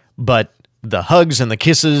sure, but the hugs and the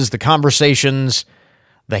kisses, the conversations,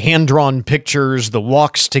 the hand-drawn pictures, the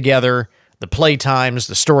walks together, the play times,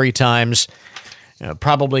 the story times,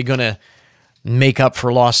 probably going to make up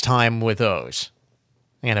for lost time with those.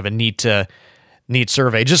 Kind of a neat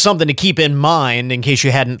survey. Just something to keep in mind in case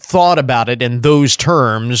you hadn't thought about it in those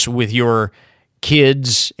terms with your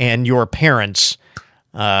kids and your parents,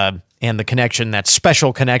 and the connection, that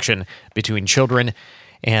special connection between children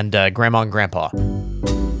and grandma and grandpa.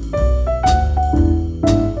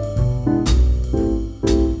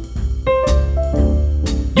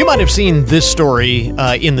 You might have seen this story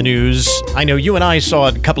in the news. I know you and I saw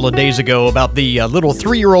it a couple of days ago about the little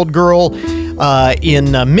 3-year-old girl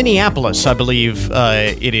in Minneapolis, I believe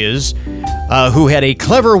it is, who had a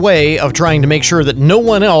clever way of trying to make sure that no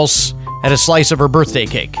one else had a slice of her birthday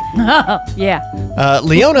cake. Yeah.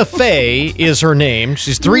 Leona Faye is her name.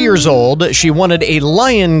 She's 3 years old. She wanted a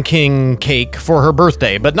Lion King cake for her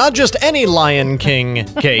birthday, but not just any Lion King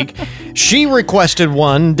cake. She requested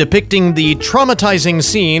one depicting the traumatizing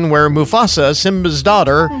scene where Mufasa, Simba's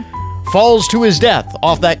daughter, falls to his death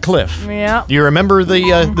off that cliff. Yeah. Do you remember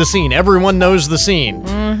the scene? Everyone knows the scene.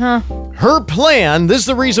 Mm-hmm. Her plan, this is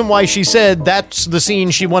the reason why she said that's the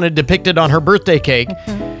scene she wanted depicted on her birthday cake.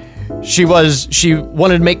 She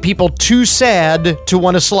wanted to make people too sad to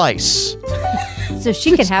want a slice. So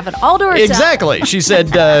she can have it all to herself. Exactly. She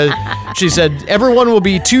said everyone will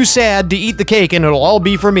be too sad to eat the cake and it'll all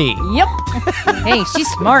be for me. Yep. Hey, she's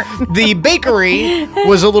smart. The bakery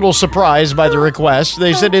was a little surprised by the request.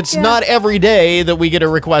 They said it's not every day that we get a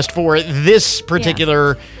request for this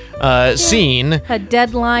particular scene. A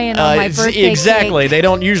dead lion on my birthday exactly. cake. They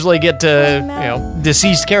don't usually get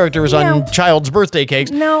deceased characters on child's birthday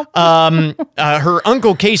cakes. No. Her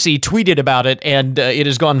Uncle Casey tweeted about it, and it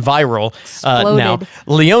has gone viral now. Exploded.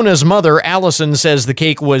 Leona's mother, Allison, says the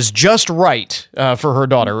cake was just right for her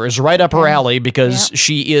daughter. It was right up her alley because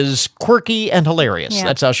she is quirky and hilarious. Yeah.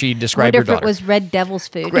 That's how she I described wonder her if daughter. it was Red Devil's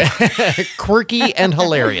food. Quirky and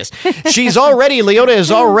hilarious. Leona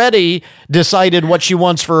has already decided what she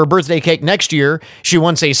wants for her birthday cake next year. She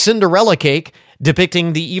wants a Cinderella cake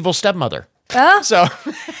depicting the evil stepmother. So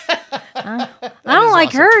I don't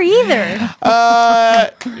like her either.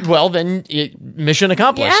 well, then mission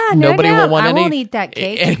accomplished. Yeah, Nobody will want I won't eat that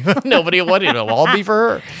cake. Nobody will want it. It'll all be for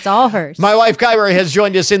her. It's all hers. My wife Kyra has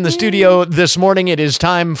joined us in the studio this morning. It is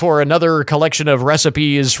time for another collection of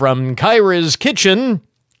recipes from Kyra's Kitchen.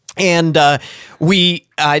 And we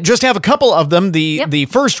just have a couple of them. The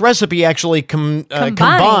first recipe actually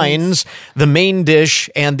combines the main dish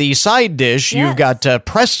and the side dish. Yes. You've got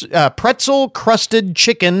pretzel crusted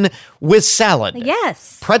chicken with salad.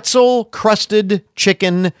 Yes. Pretzel crusted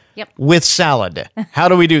chicken with salad. How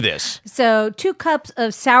do we do this? So 2 cups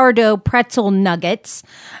of sourdough pretzel nuggets.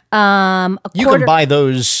 You can buy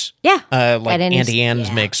those like at any- Auntie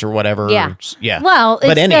Anne's mix or whatever. Yeah. Well,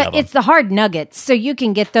 but any of them. it's the hard nuggets. So you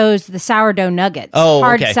can get those, the sourdough nuggets. Oh,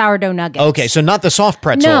 hard okay. sourdough nuggets. Okay, so not the soft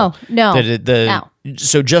pretzel. No. No.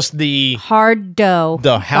 So just the hard dough.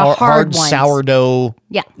 The hard ones. sourdough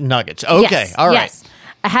nuggets. Okay, yes, all right. Yes.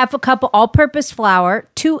 A half a cup of all-purpose flour,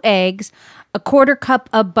 2 eggs, a 1/4 cup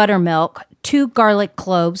of buttermilk, 2 garlic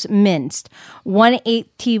cloves minced,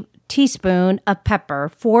 1/8 teaspoon of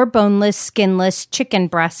pepper, 4 boneless, skinless chicken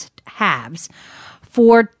breast halves,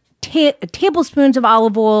 4 tablespoons of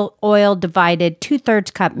olive oil divided,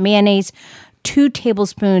 2/3 cup mayonnaise, 2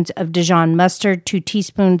 tablespoons of Dijon mustard, 2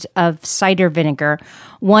 teaspoons of cider vinegar,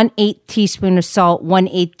 1/8 teaspoon of salt,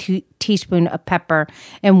 1/8 teaspoon of pepper,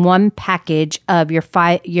 and 1 package of your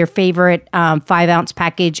favorite 5-ounce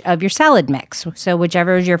package of your salad mix. So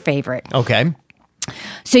whichever is your favorite. Okay.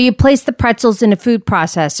 So you place the pretzels in a food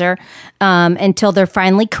processor until they're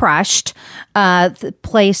finely crushed.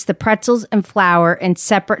 Place the pretzels and flour in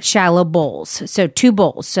separate shallow bowls. So 2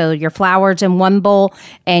 bowls. So your flour's in 1 bowl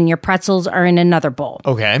and your pretzels are in another bowl.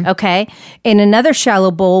 Okay. Okay. In another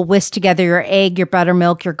shallow bowl, whisk together your egg, your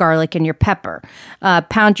buttermilk, your garlic, and your pepper.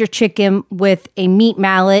 Pound your chicken with a meat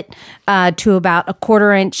mallet to about a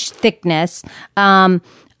 1/4 inch thickness.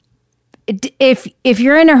 If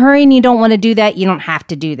you're in a hurry and you don't want to do that, you don't have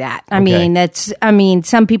to do that. I mean,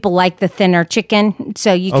 some people like the thinner chicken,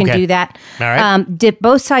 so you can do that. All right. Dip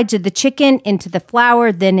both sides of the chicken into the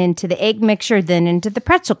flour, then into the egg mixture, then into the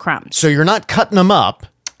pretzel crumbs. So you're not cutting them up.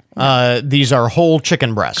 These are whole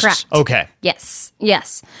chicken breasts. Correct. Okay.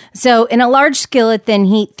 Yes. So in a large skillet, then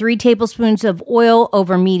heat 3 tablespoons of oil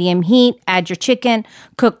over medium heat. Add your chicken.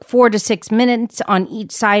 Cook 4 to 6 minutes on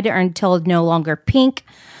each side or until it's no longer pink.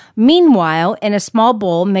 Meanwhile, in a small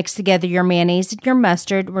bowl, mix together your mayonnaise and your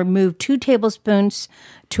mustard. Remove 2 tablespoons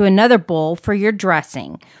to another bowl for your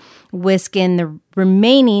dressing. Whisk in the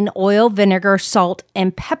remaining oil, vinegar, salt,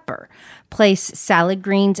 and pepper. Place salad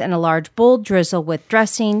greens in a large bowl, drizzle with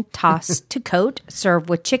dressing, toss to coat, serve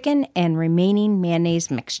with chicken and remaining mayonnaise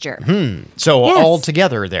mixture. So all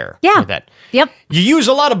together there. Yeah. With that. Yep. You use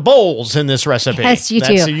a lot of bowls in this recipe. Yes, you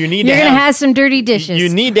do. So you're going to have some dirty dishes. You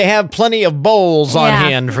need to have plenty of bowls on Yeah.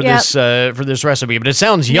 hand for Yep. this recipe, but it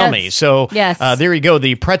sounds yummy. So there you go,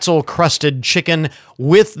 the pretzel crusted chicken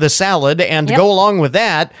with the salad, and to go along with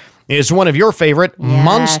that, is one of your favorite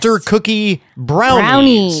Monster Cookie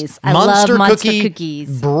brownies. I love Monster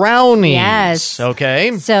cookies. Brownies. Yes.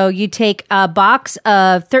 Okay. So you take a box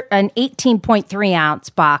of an 18.3 ounce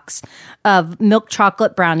box of milk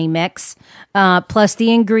chocolate brownie mix, plus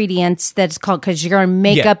the ingredients that's called, because you're going to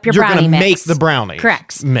make up your brownie mix. You're going to make the brownie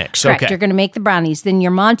Correct. mix. Correct. Okay. You're going to make the brownies. Then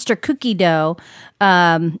your Monster cookie dough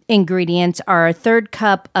ingredients are a 1/3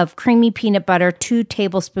 cup of creamy peanut butter, 2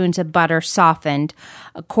 tablespoons of butter softened,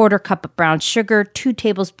 a 1/4 cup of brown sugar, 2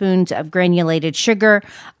 tablespoons of granulated sugar,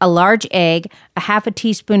 a large egg, a 1/2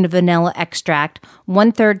 teaspoon of vanilla extract,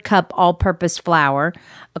 1/3 cup all-purpose flour,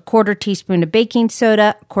 a 1/4 teaspoon of baking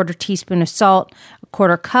soda, a 1/4 teaspoon of salt, a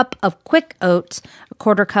 1/4 cup of quick oats, a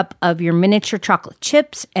 1/4 cup of your miniature chocolate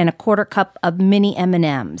chips, and a 1/4 cup of mini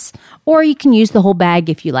M&Ms. Or you can use the whole bag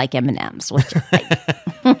if you like M&Ms, which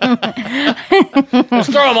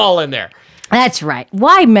Just throw them all in there. That's right.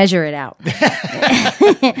 Why measure it out?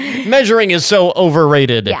 Measuring is so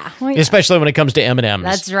overrated. Yeah. Especially when it comes to M&Ms.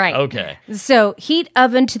 That's right. Okay. So heat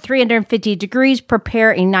oven to 350 degrees.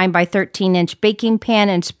 Prepare a 9 by 13 inch baking pan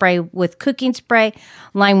and spray with cooking spray.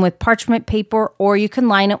 Line with parchment paper, or you can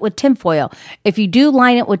line it with tinfoil. If you do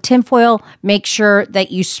line it with tinfoil, make sure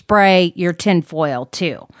that you spray your tinfoil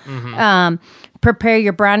too. Prepare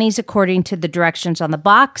your brownies according to the directions on the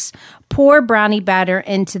box. Pour brownie batter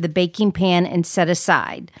into the baking pan and set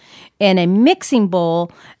aside. In a mixing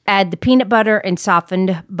bowl, add the peanut butter and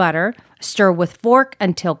softened butter. Stir with fork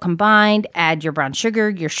until combined. Add your brown sugar,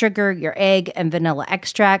 your egg, and vanilla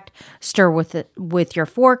extract. Stir with your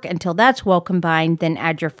fork until that's well combined. Then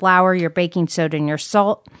add your flour, your baking soda, and your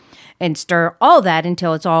salt. And stir all that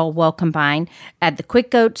until it's all well combined. Add the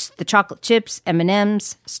quick oats, the chocolate chips,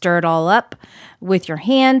 M&Ms. Stir it all up with your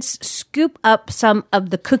hands. Scoop up some of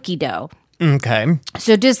the cookie dough. Okay.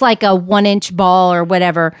 So just like a 1-inch ball or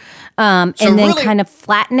whatever, and then really, kind of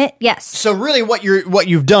flatten it. Yes. So really, what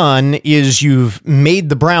you've done is you've made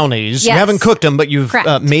the brownies. Yes. You haven't cooked them, but you've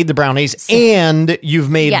made the brownies, and you've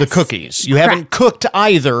made the cookies. You haven't cooked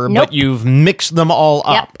either, but you've mixed them all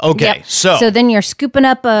up. Okay. Yep. So then you're scooping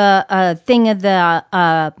up a thing of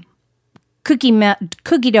the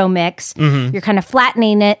cookie dough mix. You're kind of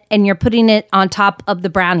flattening it, and you're putting it on top of the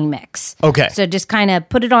brownie mix. Okay. So just kind of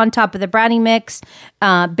put it on top of the brownie mix.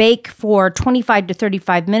 Bake for 25 to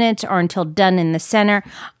 35 minutes or until done in the center.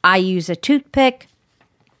 I use a toothpick,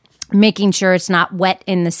 making sure it's not wet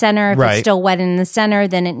in the center. If it's still wet in the center,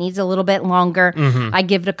 then it needs a little bit longer. I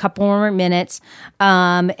give it a couple more minutes.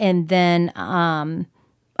 And then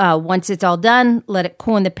once it's all done, let it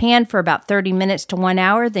cool in the pan for about 30 minutes to 1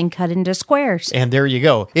 hour, then cut into squares. And there you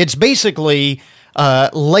go. It's basically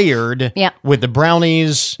layered with the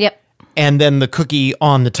brownies and then the cookie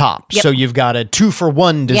on the top. So you've got a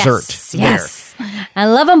 2-for-1 dessert there. Yes. I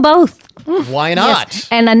love them both. Why not? Yes.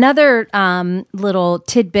 And another little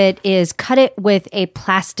tidbit is cut it with a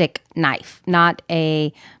plastic knife, not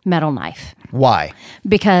a metal knife. Why?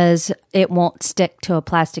 Because it won't stick to a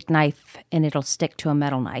plastic knife and it'll stick to a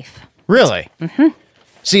metal knife. Really? Mm-hmm.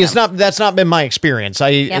 See, that's not been my experience.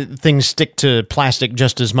 Things stick to plastic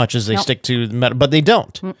just as much as they stick to metal, but they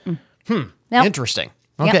don't. Interesting.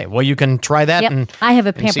 Okay, well, you can try that. And I have a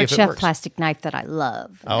and see Pampered if it Chef works. plastic knife that I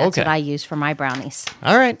love. Oh, That's okay. what I use for my brownies.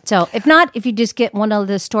 All right. So if you just get one of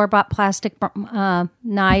the store-bought plastic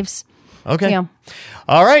knives. Okay. You know.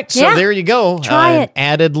 All right. So there you go. Try it.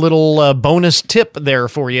 Added little bonus tip there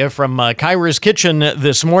for you from Kyra's Kitchen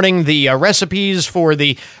this morning. The recipes for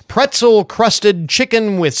the pretzel crusted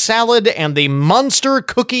chicken with salad and the Monster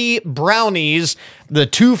cookie brownies, the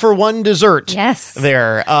 2-for-1 dessert. Yes.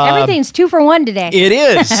 There. Everything's 2-for-1 today. It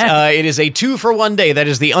is. It is a 2-for-1 day. That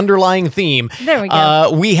is the underlying theme. There we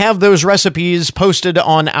go. We have those recipes posted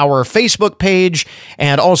on our Facebook page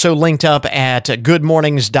and also linked up at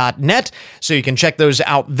goodmornings.net. So you can check those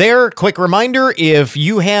out there. Quick reminder, if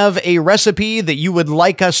you have a recipe that you would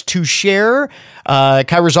like us to share,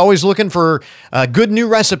 Kyra's always looking for good new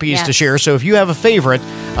recipes to share. So if you have a favorite,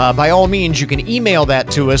 by all means, you can email that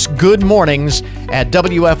to us,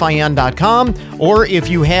 goodmornings@wfin.com. Or if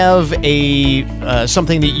you have a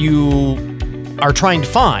something that you are trying to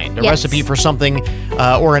find, a recipe for something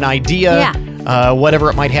or an idea, whatever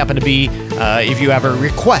it might happen to be, if you have a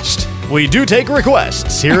request. We do take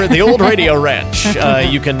requests here at the Old Radio Ranch.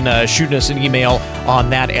 You can shoot us an email on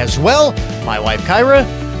that as well. My wife, Kyra,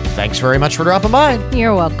 thanks very much for dropping by.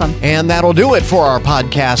 You're welcome. And that'll do it for our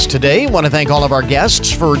podcast today. Want to thank all of our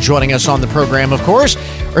guests for joining us on the program, of course.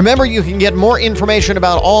 Remember, you can get more information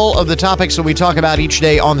about all of the topics that we talk about each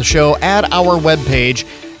day on the show at our webpage,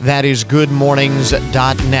 That is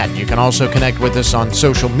goodmornings.net. You can also connect with us on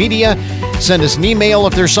social media. Send us an email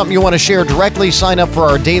if there's something you want to share directly. Sign up for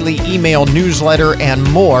our daily email newsletter and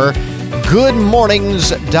more.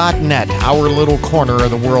 Goodmornings.net, our little corner of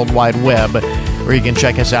the World Wide Web, where you can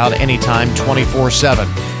check us out anytime, 24/7.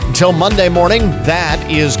 Until Monday morning, that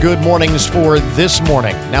is Good Mornings for this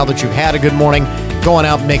morning. Now that you've had a good morning, going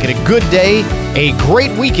out and make it a good day, a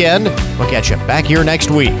great weekend. We'll catch you back here next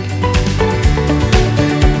week.